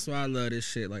 So, That's why I love this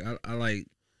shit. Like I like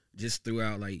just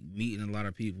throughout like meeting a lot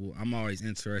of people. I'm always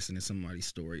interested in somebody's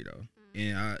story though,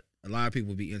 and a lot of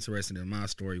people be interested in my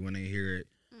story when they hear it.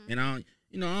 And I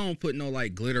don't put no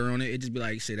like glitter on it. It just be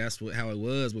like shit. That's how it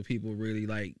was. But people really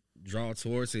like draw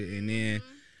towards it, and then.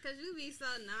 Cause you be so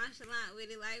nonchalant with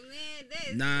it, like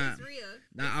man, that's it's real.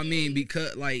 Nah, I mean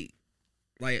because like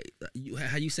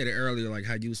how you said it earlier, like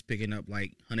how you was picking up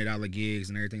like $100 gigs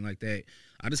and everything like that.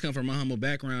 I just come from a humble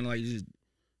background, like just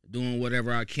doing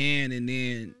whatever I can, and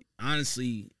then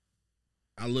honestly,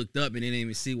 I looked up and didn't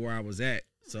even see where I was at.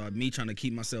 So me trying to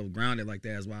keep myself grounded like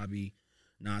that is why I be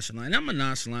nonchalant. And I'm a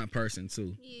nonchalant person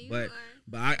too, Yeah,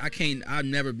 but I can't. I've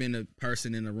never been a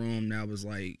person in the room that was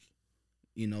like,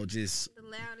 you know, just the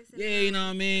loudest. yeah, you know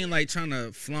what I mean, like trying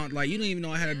to flaunt. Like you don't even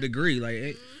know I had a degree. Like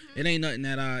it ain't nothing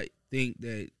that I think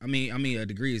that. I mean, a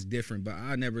degree is different, but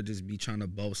I never just be trying to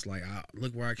boast like,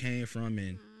 look where I came from,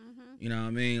 and you know what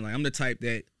I mean. Like I'm the type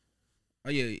that, oh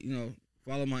yeah, you know,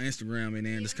 follow my Instagram, and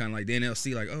then just kind of like then they'll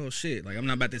see like, oh shit, like I'm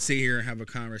not about to sit here and have a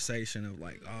conversation of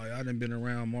like, oh, I done been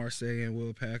around Marseille and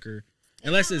Will Packer.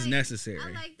 Unless it's necessary.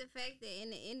 I like the fact that in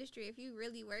the industry, if you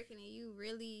really working and you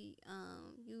really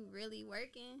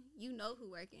working, you know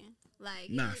who working. Like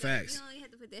facts. You don't even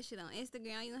have to put that shit on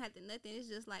Instagram. You don't have to nothing. It's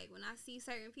just like when I see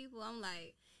certain people, I'm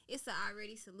like, it's a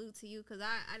already salute to you because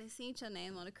I didn't see your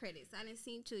name on the credits. I didn't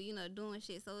see you, you know, doing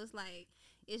shit. So it's like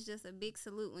it's just a big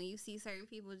salute when you see certain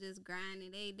people just grinding.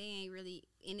 They ain't really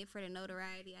in it for the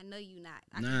notoriety. I know you not.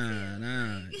 I can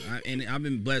tell. And I've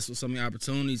been blessed with so many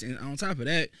opportunities, and on top of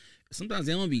that, sometimes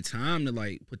there don't be time to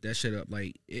like put that shit up.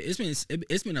 Like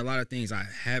it's been a lot of things I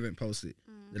haven't posted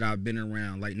that I've been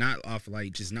around, like not off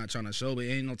like just not trying to show, but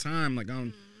ain't no time. Like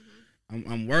I'm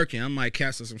working. I might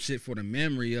capture some shit for the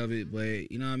memory of it,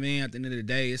 but you know what I mean. At the end of the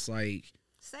day, it's like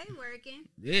stay working.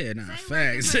 Yeah,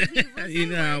 Stay facts. You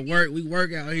know, we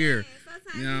work out here.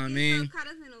 Sometimes you know what I get mean. so caught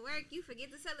up in the work, you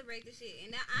forget to celebrate the shit.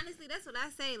 And honestly, that's what I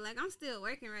say. Like I'm still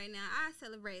working right now. I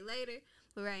celebrate later.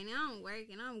 But right now I'm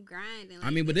working, I'm grinding. Like, I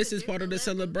mean, but this is part of the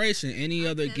celebration. Any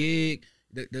other gig,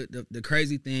 the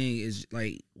crazy thing is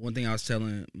like one thing I was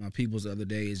telling my peoples the other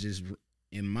day is just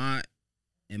in my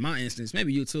instance,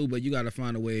 maybe you too, but you got to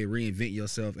find a way to reinvent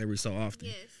yourself every so often.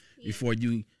 Yes. Before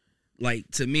you, like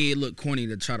to me, it looked corny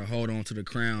to try to hold on to the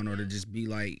crown or to just be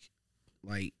like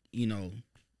you know,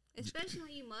 Especially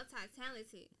when you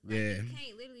multi-talented. Like, Yeah. you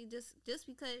can't literally just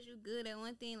because you're good at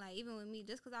one thing. Like, even with me,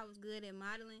 just because I was good at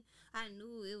modeling, I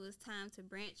knew it was time to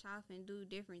branch off and do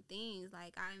different things.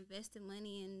 Like, I invested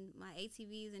money in my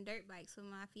ATVs and dirt bikes for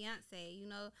my fiance. You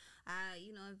know, I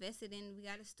invested in. We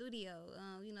got a studio.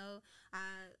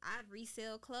 I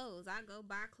resell clothes. I go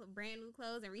buy brand new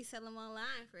clothes and resell them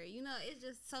online for. It's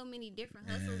just so many different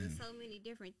hustles and so many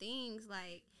different things.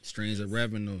 Like, streams of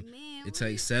revenue. Man, It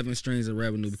takes 7 streams of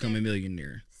revenue to become a 7.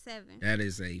 millionaire. 7. That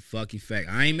is a fucking fact.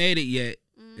 I ain't made it yet.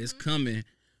 Mm-hmm. It's coming.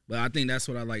 But I think that's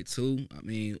what I like too. I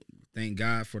mean, thank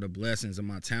God for the blessings of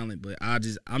my talent. But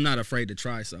I'm not afraid to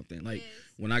try something. Like,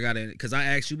 when I got in, because I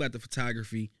asked you about the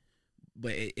photography,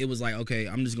 but it was like, okay,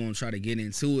 I'm just going to try to get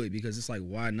into it because it's like,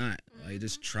 why not? Like,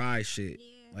 just try shit.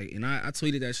 Yeah. Like, and I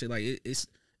tweeted that shit. Like, it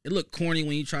look corny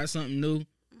when you try something new,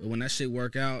 but when that shit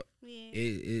work out, it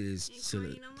is to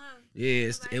the,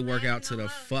 it work out to the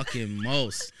fucking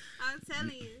most. I'm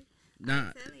telling you.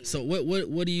 Nah, so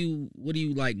what do you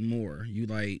like more? You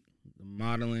like the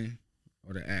modeling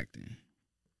or the acting?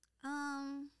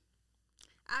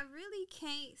 I really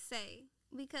can't say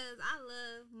because I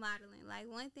love modeling. Like,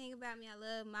 one thing about me, I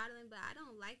love modeling, but I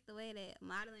don't like the way that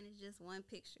modeling is just one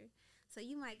picture. So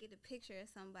you might get a picture of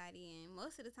somebody, and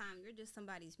most of the time you're just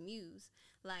somebody's muse.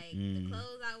 Like, the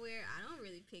clothes I wear, I don't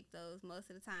really pick those most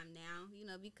of the time now,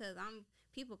 because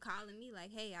people calling me like,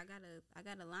 hey, I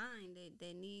got a line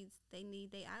that needs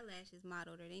their eyelashes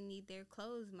modeled or they need their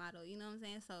clothes modeled. You know what I'm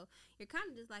saying? So you're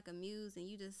kind of just like a muse, and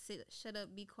you just shut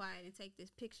up, be quiet, and take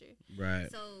this picture.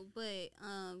 Right. So, but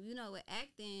with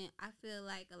acting, I feel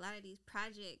like a lot of these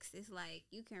projects, it's like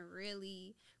you can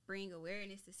really bring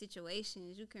awareness to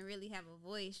situations. You can really have a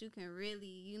voice. You can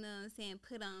really,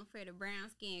 put on for the brown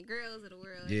skinned girls of the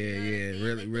world.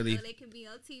 Really, they can be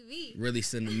on TV. Really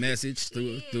send a message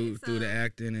through the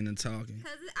acting and the talking.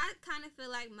 Because I kind of feel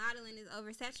like modeling is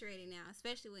oversaturated now,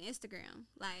 especially with Instagram.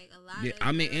 Like, a lot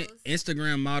of girls,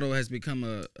 Instagram model has become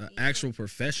a actual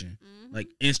profession. Like,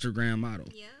 Instagram model.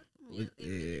 Yeah, it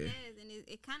really has, and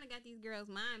it kind of got these girls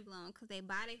mind blown because they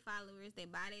buy their followers, they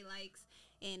buy their likes,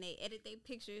 and they edit their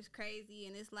pictures crazy,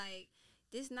 and it's like,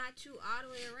 this not you all the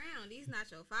way around. These not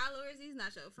your followers. These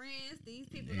not your friends. These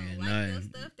people don't like your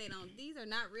stuff. These are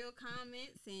not real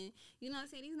comments, and you know what I'm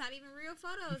saying? These not even real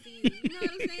photos of you. You know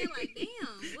what I'm saying? Like,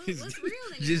 damn, what's real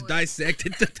anymore? Just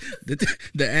dissected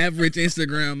the average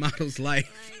Instagram model's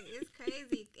life. Like, it's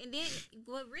crazy. And then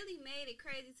what really made it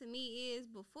crazy to me is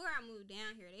before I moved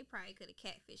down here, they probably could have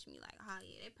catfished me like, oh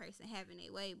yeah, that person having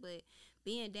their way. But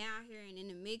being down here and in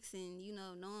the mix and,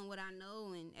 knowing what I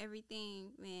know and everything,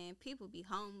 man, people be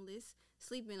homeless,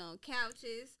 sleeping on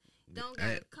couches, don't got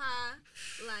a car,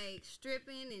 like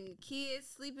stripping, and kids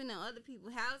sleeping in other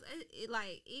people's houses.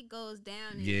 It goes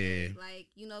down. And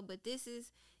but this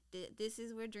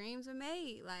is where dreams are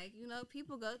made. Like,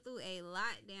 people go through a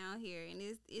lot down here, and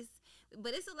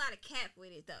but it's a lot of cap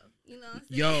with it, though. You know what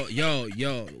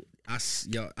I'm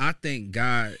saying? I thank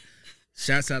God.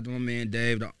 Shouts out to my man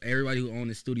Dave, everybody who owned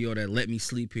the studio that let me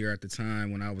sleep here at the time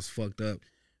when I was fucked up.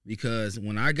 Because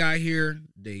when I got here,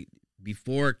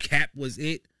 before cap was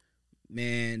it,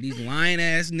 man, these lying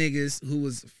ass niggas who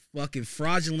was fucking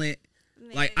fraudulent.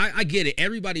 Man. Like, I get it.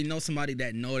 Everybody knows somebody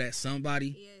that know that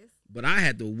somebody. Yes. But I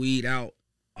had to weed out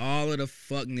all of the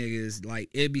fuck niggas. Like,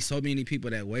 it'd be so many people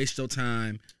that waste your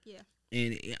time. Yeah.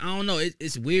 And I don't know,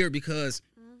 it's weird because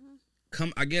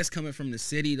I guess coming from the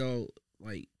city though,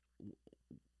 like,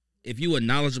 if you a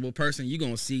knowledgeable person, you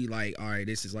gonna see like, all right,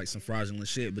 this is like some fraudulent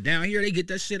shit. But down here, they get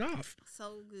that shit off.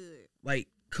 So good. Like,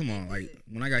 come on. Like,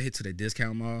 when I got hit to the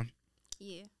discount mall,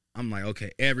 yeah, I'm like, okay,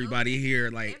 everybody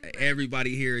here, like,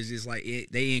 everybody here is just like,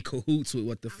 they in cahoots with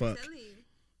what the fuck.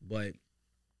 But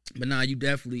nah, you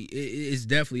definitely, it's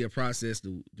definitely a process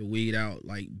to weed out,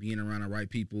 like, being around the right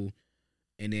people,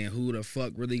 and then who the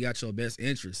fuck really got your best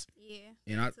interest. Yeah.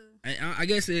 And I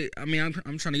guess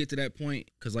I'm trying to get to that point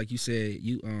because, like you said,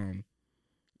 you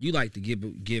like to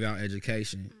give out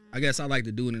education. I guess I like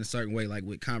to do it in a certain way, like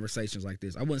with conversations like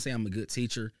this. I wouldn't say I'm a good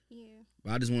teacher,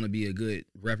 but I just want to be a good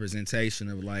representation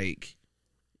of, like,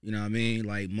 you know what I mean,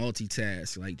 like,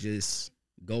 multitask, like, just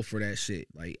go for that shit.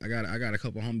 Like, I got a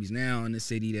couple homies now in the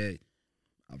city that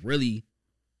I really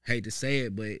hate to say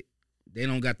it, but they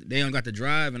don't got the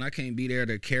drive, and I can't be there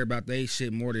to care about they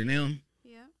shit more than them.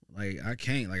 Like, I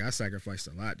can't. Like, I sacrificed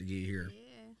a lot to get here.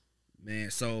 Yeah.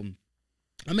 Man, so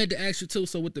I meant to ask you, too,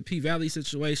 so with the P-Valley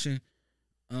situation,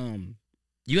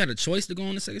 you had a choice to go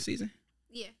on the second season?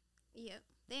 Yeah. Yep.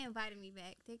 They invited me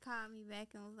back. They called me back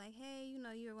and was like, hey,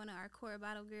 you're one of our core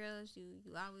bottle girls. You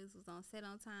always was on set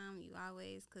on time. You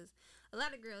always, because a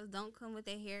lot of girls don't come with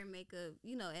their hair and makeup,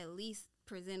 at least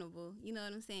presentable. You know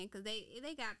what I'm saying? Because they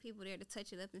got people there to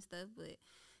touch it up and stuff, but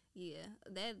yeah,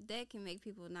 that can make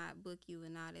people not book you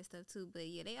and all that stuff too. But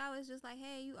yeah, they always just like,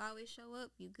 hey, you always show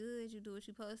up, you good, you do what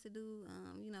you supposed to do.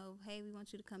 You know, hey, we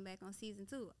want you to come back on season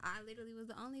 2. I literally was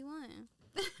the only one,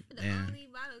 only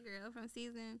bottle girl from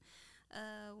season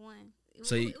 1. It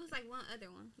was like one other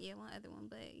one,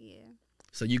 but yeah.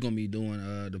 So you gonna be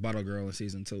doing the bottle girl in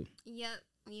season 2?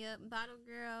 Yep, bottle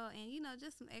girl, and you know,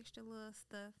 just some extra little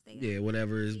stuff.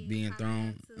 Whatever is being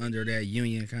thrown under that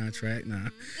union contract.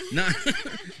 Nah.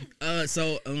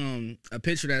 So a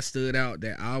picture that stood out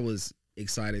that I was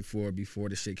excited for before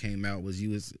the shit came out was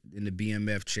you was in the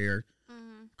BMF chair,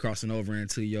 crossing over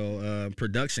into your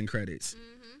production credits.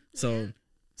 So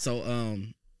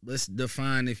let's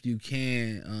define, if you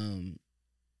can,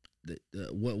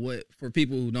 what for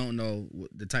people who don't know,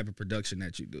 the type of production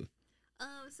that you do.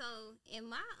 So in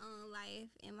my own life,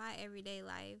 in my everyday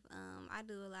life, I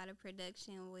do a lot of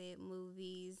production with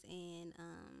movies, and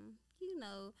you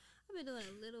know, I've been doing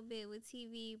a little bit with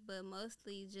TV, but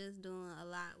mostly just doing a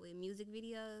lot with music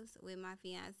videos with my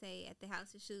fiance at the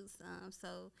house of shoots.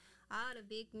 So all the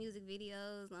big music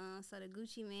videos, so the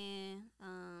Gucci Man,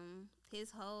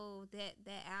 his whole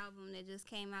that album that just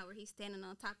came out where he's standing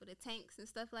on top of the tanks and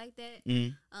stuff like that.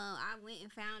 I went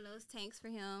and found those tanks for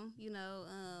him, you know,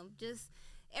 just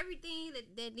everything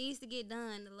that needs to get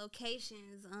done, the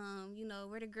locations, you know,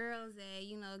 where the girls at,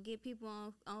 you know, get people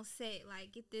on set,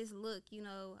 like, get this look, you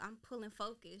know, I'm pulling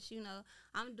focus, you know,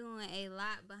 I'm doing a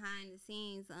lot behind the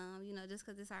scenes, you know, just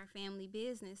because it's our family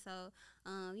business. So,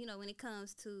 you know, when it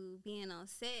comes to being on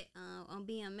set, on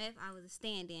BMF, I was a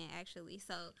stand-in, actually.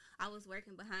 So I was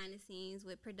working behind the scenes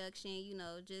with production, you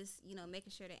know, just, you know,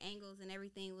 making sure the angles and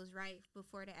everything was right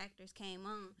before the actors came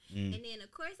on. And then,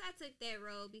 of course, I took that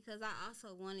role because I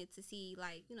also wanted to see,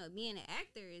 like, you know, being an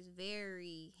actor is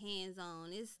very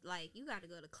hands-on. It's like you got to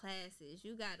go to classes.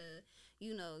 You got to,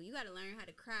 you know, you got to learn how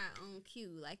to cry on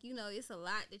cue. Like, you know, it's a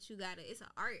lot that you got to, it's an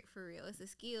art for real. It's a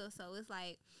skill. So it's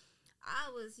like,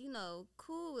 I was, you know,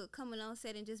 cool with coming on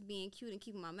set and just being cute and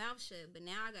keeping my mouth shut, but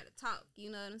now I got to talk, you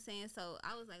know what I'm saying? So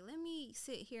I was like, let me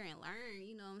sit here and learn,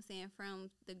 you know what I'm saying, from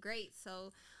the greats.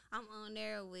 So I'm on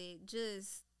there with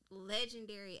just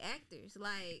legendary actors, and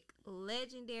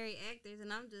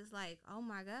I'm just like, oh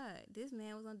my God, this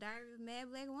man was on Diary of a Mad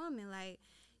Black Woman. Like,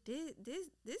 this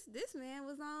man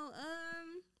was on,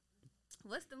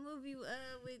 what's the movie,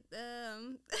 with,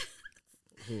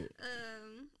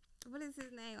 what is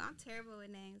his name? I'm terrible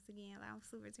with names again. Like, I'm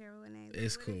super terrible with names.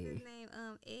 It's what cool. What is his name?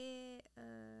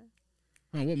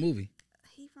 Ed. What movie?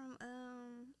 He from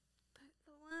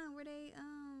the one where they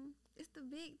it's the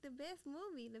best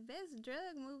movie, the best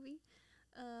drug movie,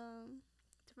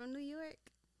 from New York.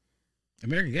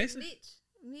 American Gangster.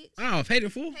 Mitch. Oh, Paid in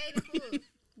Full. Paid in Full.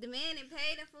 The man in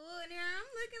Paid in Full. And there I'm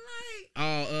looking like,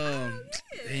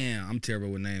 yeah. Damn, I'm terrible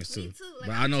with names too. Me too. Like,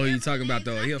 but I know who you're talking about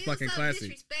though. He a fucking so classic.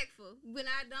 Disrespectful when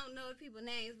I don't know people's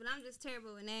names, but I'm just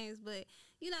terrible with names. But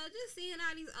you know, just seeing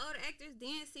all these older actors,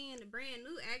 then seeing the brand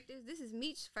new actors. This is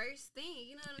Meech's first thing.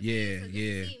 You know what I'm saying? So just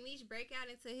to see Meech break out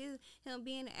into him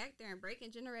being an actor and breaking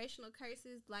generational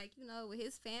curses, like, you know, with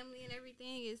his family and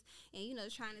everything and you know,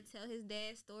 trying to tell his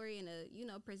dad's story in a, you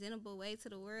know, presentable way to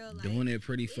the world. Like, doing it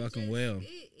pretty fucking well.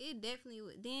 It definitely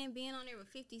would. Then being on there with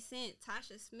 50 Cent,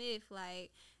 Tasha Smith,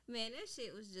 like, man, that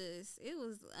shit was just, it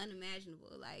was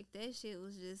unimaginable. Like, that shit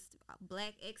was just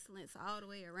black excellence all the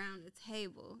way around the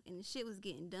table. And the shit was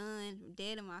getting done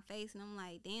dead in my face. And I'm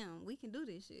like, damn, we can do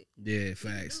this shit. Yeah,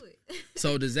 facts.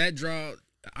 So does that draw,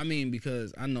 I mean,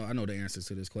 because I know the answer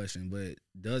to this question, but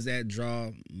does that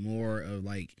draw more of,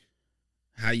 like,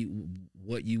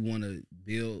 what you want to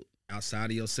build outside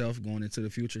of yourself going into the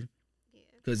future? Yeah.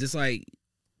 Because it's like,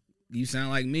 you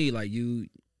sound like me, like you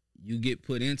get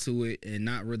put into it and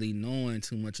not really knowing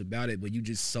too much about it, but you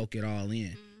just soak it all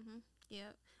in.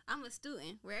 Yep. I'm a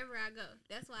student wherever I go.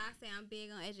 That's why I say I'm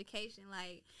big on education.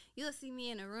 Like, you'll see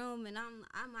me in a room and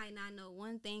I might not know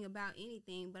one thing about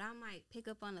anything, but I might pick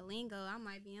up on the lingo. I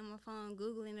might be on my phone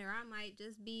Googling it, or I might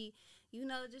just be, you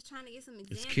know, just trying to get some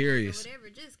examples or whatever.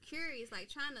 Just curious, like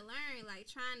trying to learn, like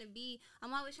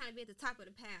I'm always trying to be at the top of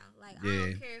the pile. Like, I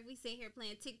don't care if we sit here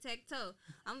playing tic-tac-toe.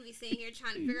 I'm going to be sitting here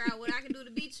trying to figure out what I can do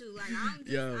to beat you. Like, I'm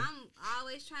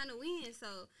always trying to win. So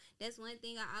that's one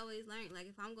thing I always learned. Like,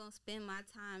 if I'm going to spend my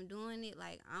time doing it,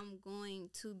 like, I'm going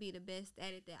to be the best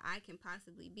at it that I can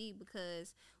possibly be,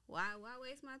 because why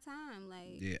waste my time?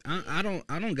 Like, yeah,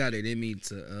 I don't got it in me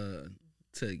to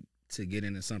get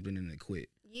into something and then quit.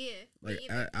 Yeah, like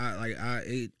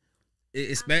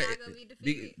it's bad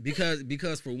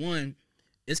because for one,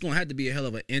 it's gonna have to be a hell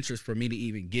of an interest for me to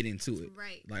even get into it.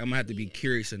 Right. Like I'm gonna have to be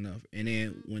curious enough, and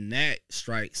then when that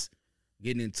strikes,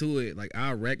 getting into it, like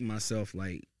I wreck myself.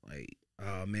 Like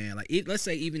oh man, like let's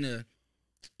say even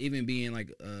being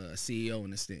like a CEO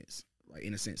in a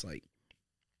sense, like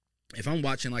if I'm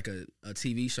watching like a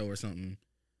TV show or something,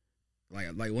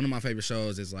 like one of my favorite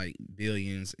shows is like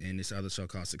Billions and this other show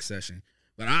called Succession.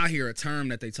 But I hear a term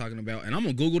that they talking about, and I'm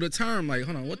gonna Google the term. Like,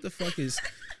 hold on, what the fuck is?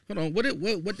 Hold on, what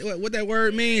that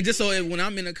word mean? Just so when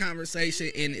I'm in a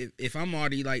conversation, and if I'm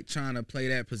already like trying to play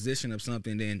that position of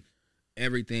something, then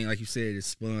everything, like you said, is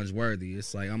sponge worthy.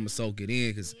 It's like I'm gonna soak it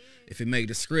in, because if it make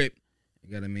the script,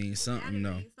 it gotta mean something,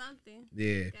 though.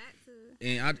 Yeah.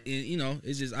 And you know,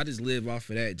 it's just I just live off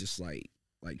of that. Just like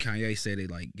Kanye said,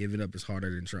 it like giving up is harder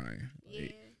than trying.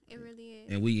 Like, it really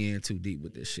is. And we in too deep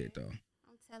with this shit, though.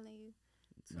 I'm telling you.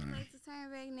 Too late to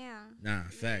turn back now. Nah,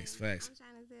 facts. I'm trying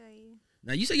to tell you.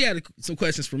 Now, you said you had some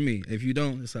questions for me. If you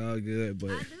don't, it's all good.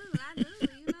 But I do. You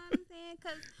know what I'm saying?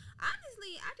 Because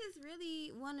honestly, I just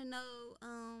really want to know,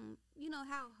 you know,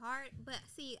 how hard. But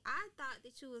see, I thought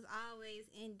that you was always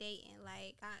in dating.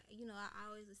 Like, I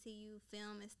always would see you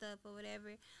film and stuff or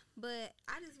whatever. But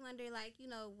I just wonder, like, you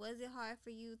know, was it hard for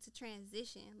you to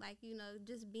transition? Like, you know,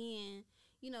 just being,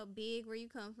 you know, big where you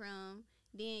come from.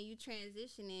 Then you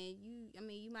transition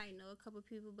and you might know a couple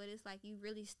people, but it's like you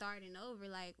really starting over.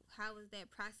 Like, how was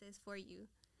that process for you?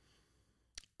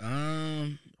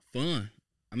 Fun.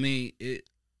 I mean,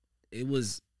 it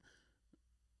was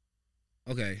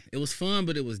okay. It was fun,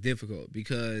 but it was difficult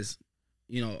because,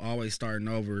 you know, always starting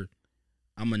over.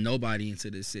 I'm a nobody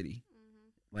into this city.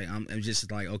 Like I'm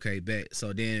just like, okay, bet.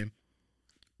 So then,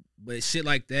 but shit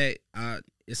like that,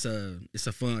 it's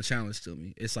a fun challenge to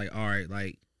me. It's like, all right,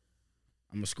 like,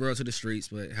 I'm a squirrel to the streets,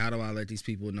 but how do I let these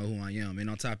people know who I am? And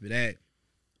on top of that,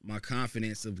 my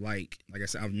confidence of like I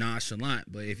said, I'm nonchalant.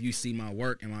 But if you see my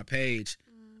work and my page,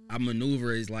 I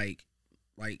maneuver is like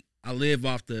I live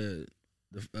off the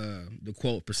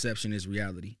quote, perception is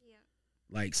reality.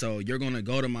 Yeah. Like, so you're gonna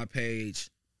go to my page.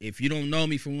 If you don't know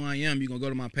me for who I am, you're gonna go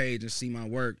to my page and see my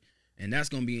work, and that's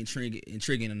gonna be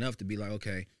intriguing enough to be like,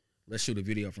 okay, let's shoot a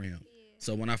video for him. Yeah.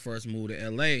 So when I first moved to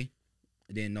LA, I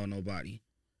didn't know nobody.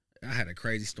 I had a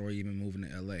crazy story even moving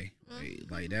to LA.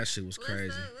 Like that shit was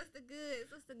crazy. What's the goods?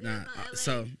 What's the goods on LA?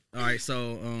 So all right,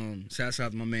 so shout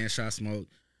out to my man Shot Smoke.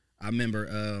 I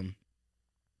remember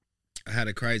I had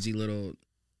a crazy little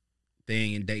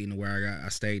thing in Dayton where I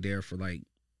stayed there for like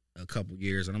a couple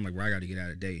years, and I'm like, bro, I got to get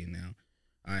out of Dayton now.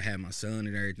 I had my son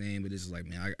and everything, but this is like,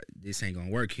 man, this ain't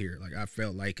gonna work here. Like I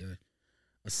felt like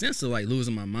a sense of like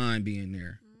losing my mind being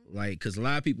there, like because a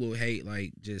lot of people hate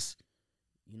like just.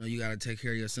 You know, you gotta take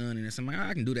care of your son, and I'm like,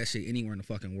 I can do that shit anywhere in the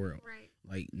fucking world. Right.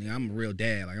 Like, nigga, I'm a real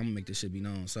dad. Like, I'm gonna make this shit be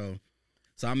known. So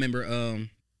I remember,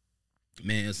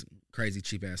 man, it's a crazy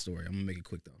cheap ass story. I'm gonna make it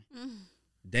quick though.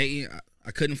 Dayton,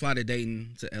 I couldn't fly to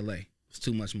Dayton to LA. It was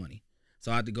too much money.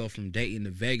 So I had to go from Dayton to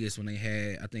Vegas when they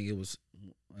had, I think it was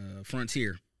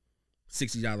Frontier,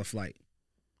 $60 flight.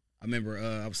 I remember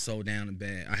I was so down and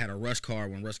bad. I had a rush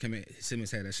card when Rush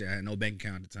Simmons had that shit. I had no bank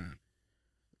account at the time.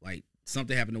 Like,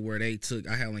 something happened to where they took,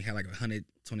 I only had like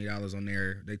 $120 on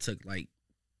there. They took like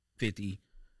 50.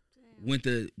 Damn. Went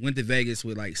to Vegas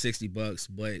with like $60,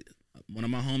 but one of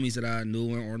my homies that I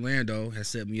knew in Orlando had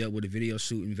set me up with a video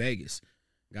shoot in Vegas.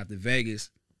 Got to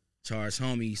Vegas, charged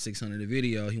homie $600 a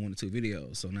video. He wanted 2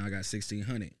 videos, so now I got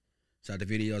 $1,600. Shot the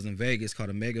videos in Vegas,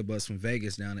 caught a mega bus from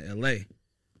Vegas down to LA.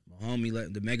 My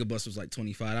homie the mega bus was like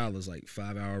 $25, like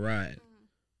 5-hour ride.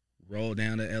 Rolled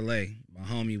down to LA. My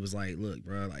homie was like, look,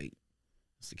 bro, like,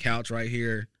 it's the couch right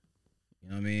here. You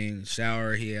know what I mean?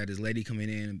 Shower. He had his lady coming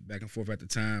in back and forth at the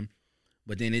time.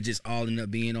 But then it just all ended up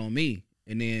being on me.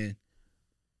 And then,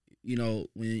 you know,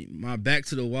 when my back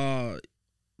to the wall,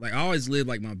 like I always live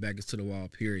like my back is to the wall,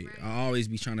 period. Right. I always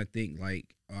be trying to think like,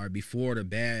 all right, before the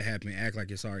bad happened, act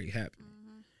like it's already happened.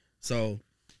 So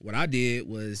what I did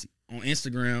was on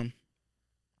Instagram,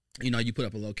 you know, you put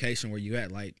up a location where you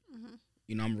at, like,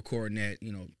 you know, I'm recording at,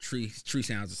 you know, tree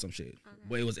sounds or some shit. Okay.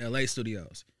 But it was LA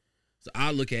studios. So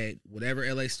I look at whatever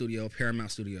LA studio,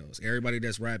 Paramount Studios, everybody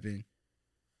that's rapping,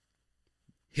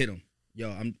 hit them.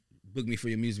 Yo, book me for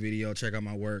your music video, check out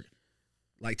my work.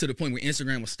 Like to the point where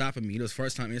Instagram was stopping me. It was the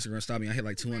first time Instagram stopped me. I hit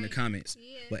like 200 comments.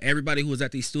 Yeah. But everybody who was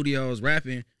at these studios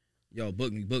rapping, yo,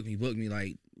 book me.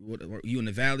 Like, what, you in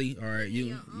the Valley? All right,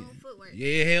 you.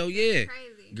 Yeah, hell yeah.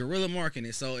 Crazy. Guerrilla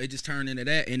marketing. So it just turned into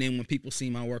that. And then when people see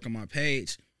my work on my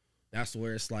page, that's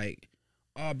where it's like,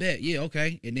 oh, I bet, yeah,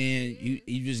 okay. And then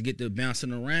you just get to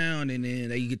bouncing around, and then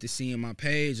they get to seeing my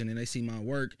page, and then they see my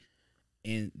work.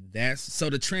 And that's so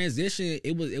the transition,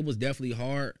 it was definitely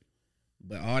hard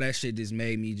But all that shit just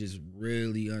made me just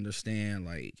really understand,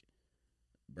 like,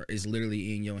 bro, it's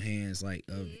literally in your hands, like,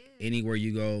 of anywhere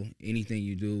you go, anything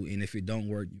you do, and if it don't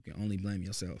work, you can only blame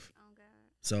yourself. Oh God.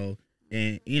 So,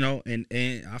 and you know, and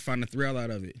I find the thrill out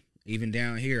of it. Even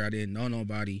down here, I didn't know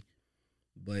nobody,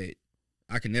 but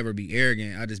I can never be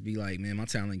arrogant. I just be like, man, my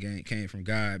talent came from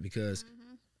God, because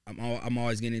I'm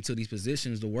always getting into these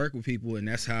positions to work with people, and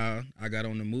that's how I got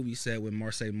on the movie set with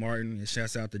Marsai Martin. And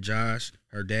shouts out to Josh,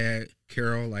 her dad,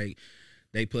 Carol. Like,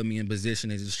 they put me in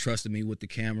position and just trusted me with the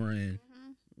camera, and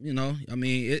you know, I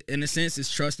mean, in a sense,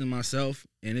 it's trusting myself,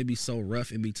 and it'd be so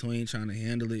rough in between trying to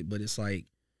handle it. But it's like,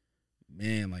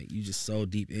 man, like, you just so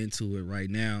deep into it right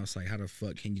now. It's like, how the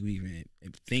fuck can you even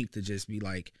think to just be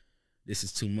like, this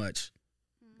is too much?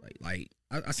 Like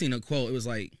I seen a quote. It was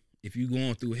like, if you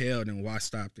going through hell, then why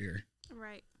stop there?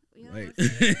 Right. You know like,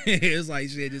 it's like,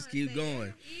 shit, just keep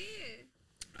going.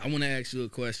 Yeah. I want to ask you a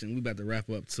question. We about to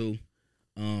wrap up too.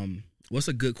 What's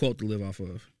a good quote to live off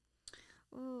of?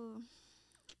 Ooh.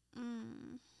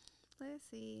 Let's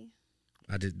see.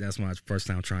 That's my first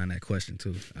time trying that question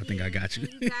too. I think I got you.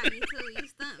 You got me too. You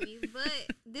stumped me.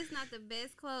 But this not the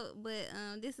best quote, but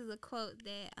this is a quote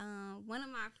that one of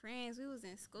my friends, we was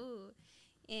in school,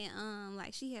 and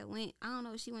like, she had went, I don't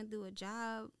know, she went through a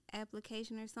job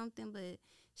application or something, but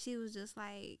she was just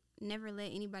like, never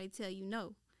let anybody tell you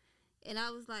no. And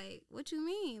I was like, what you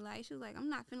mean? Like, she was like, I'm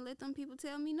not finna let them people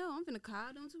tell me no. I'm finna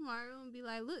call them tomorrow and be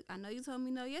like, look, I know you told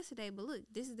me no yesterday, but look,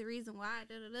 this is the reason why,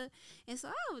 da-da-da. And so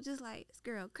I was just like, this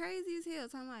girl crazy as hell,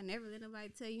 talking about never let nobody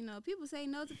tell you no. People say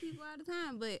no to people all the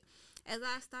time, but as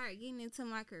I start getting into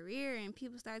my career and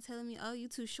people start telling me, oh, you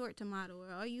too short to model, or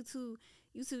oh, you too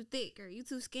thick, or you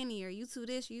too skinny, or you too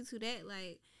this, or you too that,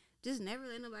 like, just never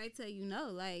let nobody tell you no.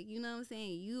 Like, you know what I'm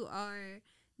saying? You are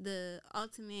the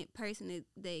ultimate person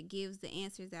that gives the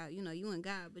answers out, you know, you and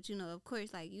God. But, you know, of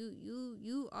course, like,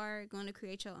 you are going to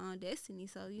create your own destiny.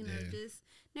 So, you know, just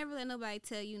never let nobody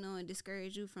tell you no and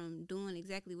discourage you from doing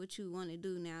exactly what you want to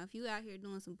do. Now, if you out here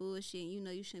doing some bullshit and you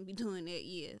know you shouldn't be doing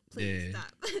that, please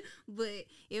stop. But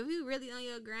if you really on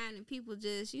your grind and people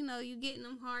just, you know, you getting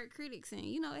them hard critics, and,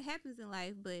 you know, it happens in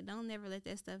life, but don't never let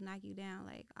that stuff knock you down.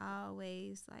 Like,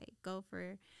 always, like, go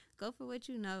for what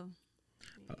you know.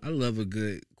 I love a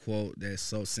good quote that's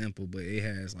so simple, but it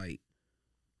has like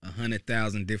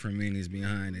 100,000 different meanings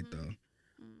behind it, though.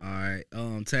 All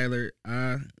right, Taylor,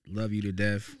 I love you to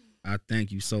death. I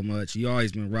thank you so much. You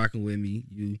always been rocking with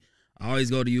me. I always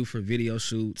go to you for video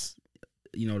shoots,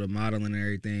 you know, the modeling and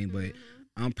everything. But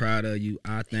I'm proud of you.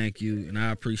 I thank you, and I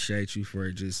appreciate you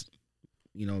for just,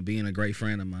 you know, being a great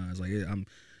friend of mine. Like, I'm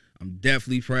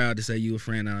definitely proud to say you a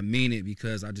friend, and I mean it,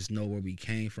 because I just know where we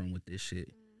came from with this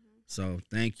shit. So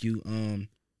thank you.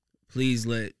 Please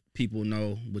let people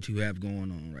know what you have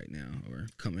going on right now or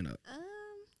coming up.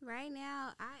 Right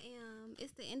now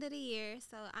it's the end of the year,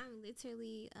 so I'm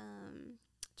literally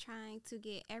trying to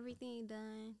get everything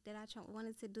done that I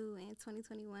wanted to do in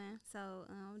 2021. So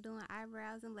I'm doing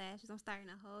eyebrows and lashes. I'm starting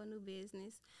a whole new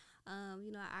business.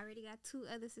 You know, I already got 2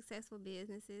 other successful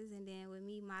businesses, and then with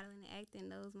me modeling and acting,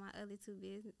 those my other 2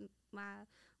 business, my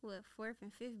 4th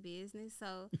and 5th business.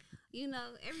 So, you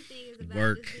know, everything is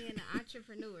about just being an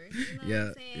entrepreneur. You know what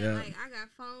I'm saying? Yeah. Like, I got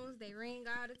phones, they ring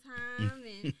all the time,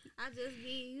 and I just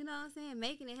be, you know what I'm saying,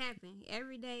 making it happen.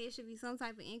 Every day it should be some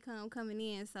type of income coming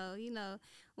in. So, you know,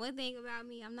 one thing about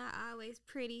me, I'm not always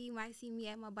pretty. You might see me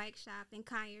at my bike shop in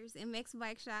Conyers, MX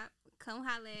Bike Shop. Come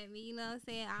holler at me, you know what I'm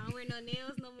saying? I don't wear no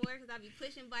nails no more because I be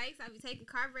pushing bikes. I be taking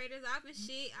carburetors off and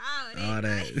shit. All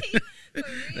that. For real.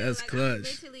 That's like, clutch. I'm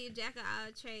literally a jack of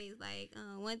all trades. Like,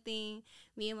 one thing,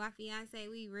 me and my fiance,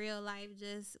 we real life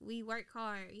we work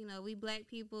hard. You know, we black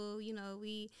people, you know,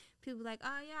 people like,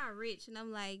 oh, y'all rich. And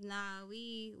I'm like, nah,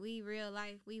 we real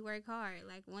life. We work hard.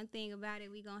 Like, one thing about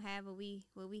it, we gonna have what we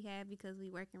have because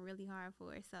we working really hard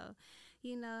for it. So,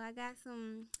 you know, I got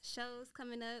some shows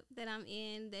coming up that I'm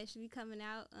in that should be coming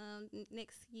out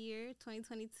next year,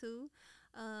 2022.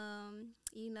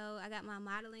 You know, I got my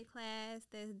modeling class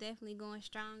that's definitely going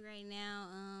strong right now.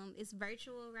 It's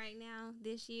virtual right now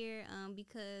this year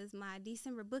because my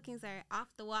December bookings are off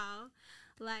the wall.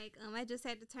 Like, I just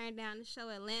had to turn down the show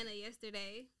Atlanta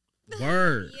yesterday.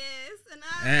 Word. Yes, and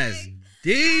that's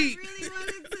deep. I really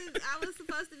wanted to. I was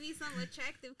supposed to be some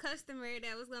attractive customer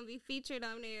that was gonna be featured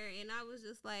on there, and I was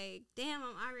just like, damn,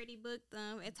 I'm already booked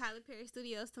at Tyler Perry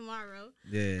Studios tomorrow.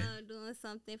 Yeah, doing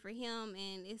something for him,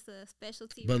 and it's a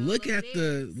specialty. But look at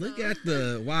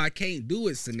the why I can't do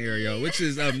it scenario, which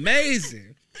is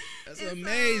amazing. That's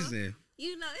amazing.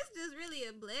 you know, it's just really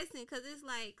a blessing because it's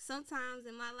like sometimes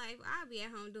in my life I'll be at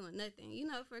home doing nothing. You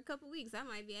know, for a couple weeks I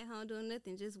might be at home doing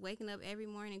nothing, just waking up every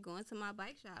morning, going to my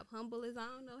bike shop, humble as I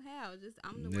don't know how. Just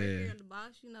I'm the worker, the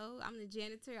boss. You know, I'm the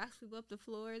janitor. I sweep up the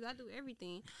floors. I do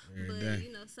everything. But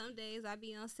you know, some days I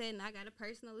be on set and I got a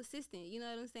personal assistant. You know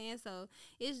what I'm saying? So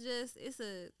it's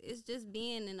just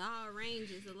being in all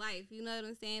ranges of life. You know what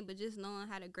I'm saying? But just knowing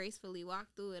how to gracefully walk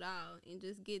through it all and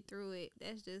just get through it.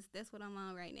 That's what I'm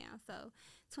on right now. So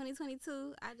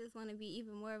 2022, I just want to be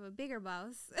even more of a bigger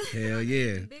boss. Hell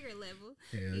yeah. Bigger level.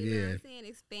 Hell you know yeah. what I'm saying?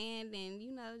 Expand and,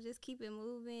 you know, just keep it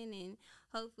moving and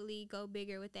hopefully go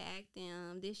bigger with the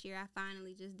acting. This year I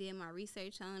finally just did my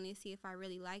research on it, see if I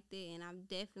really liked it, and I'm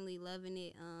definitely loving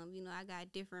it. You know, I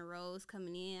got different roles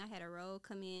coming in. I had a role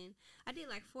come in. I did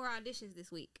like 4 auditions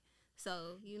this week.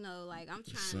 So, you know, like I'm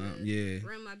trying to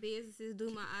run my businesses, do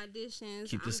my auditions.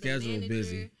 Keep the schedule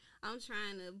busy. I'm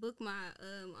trying to book my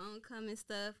oncoming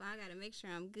stuff. I got to make sure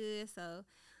I'm good. So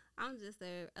I'm just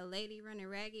a lady running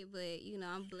ragged, but, you know,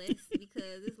 I'm blessed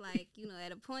because it's like, you know,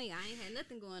 at a point I ain't had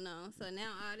nothing going on. So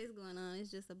now all this going on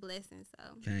is just a blessing. So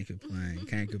can't complain.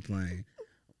 Can't complain.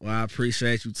 Well, I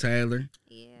appreciate you, Taylor.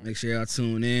 Yeah. Make sure y'all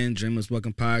tune in. Dreamers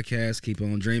Welcome Podcast. Keep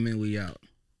on dreaming. We out.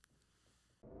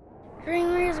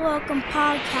 Dreamers Welcome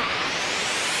Podcast.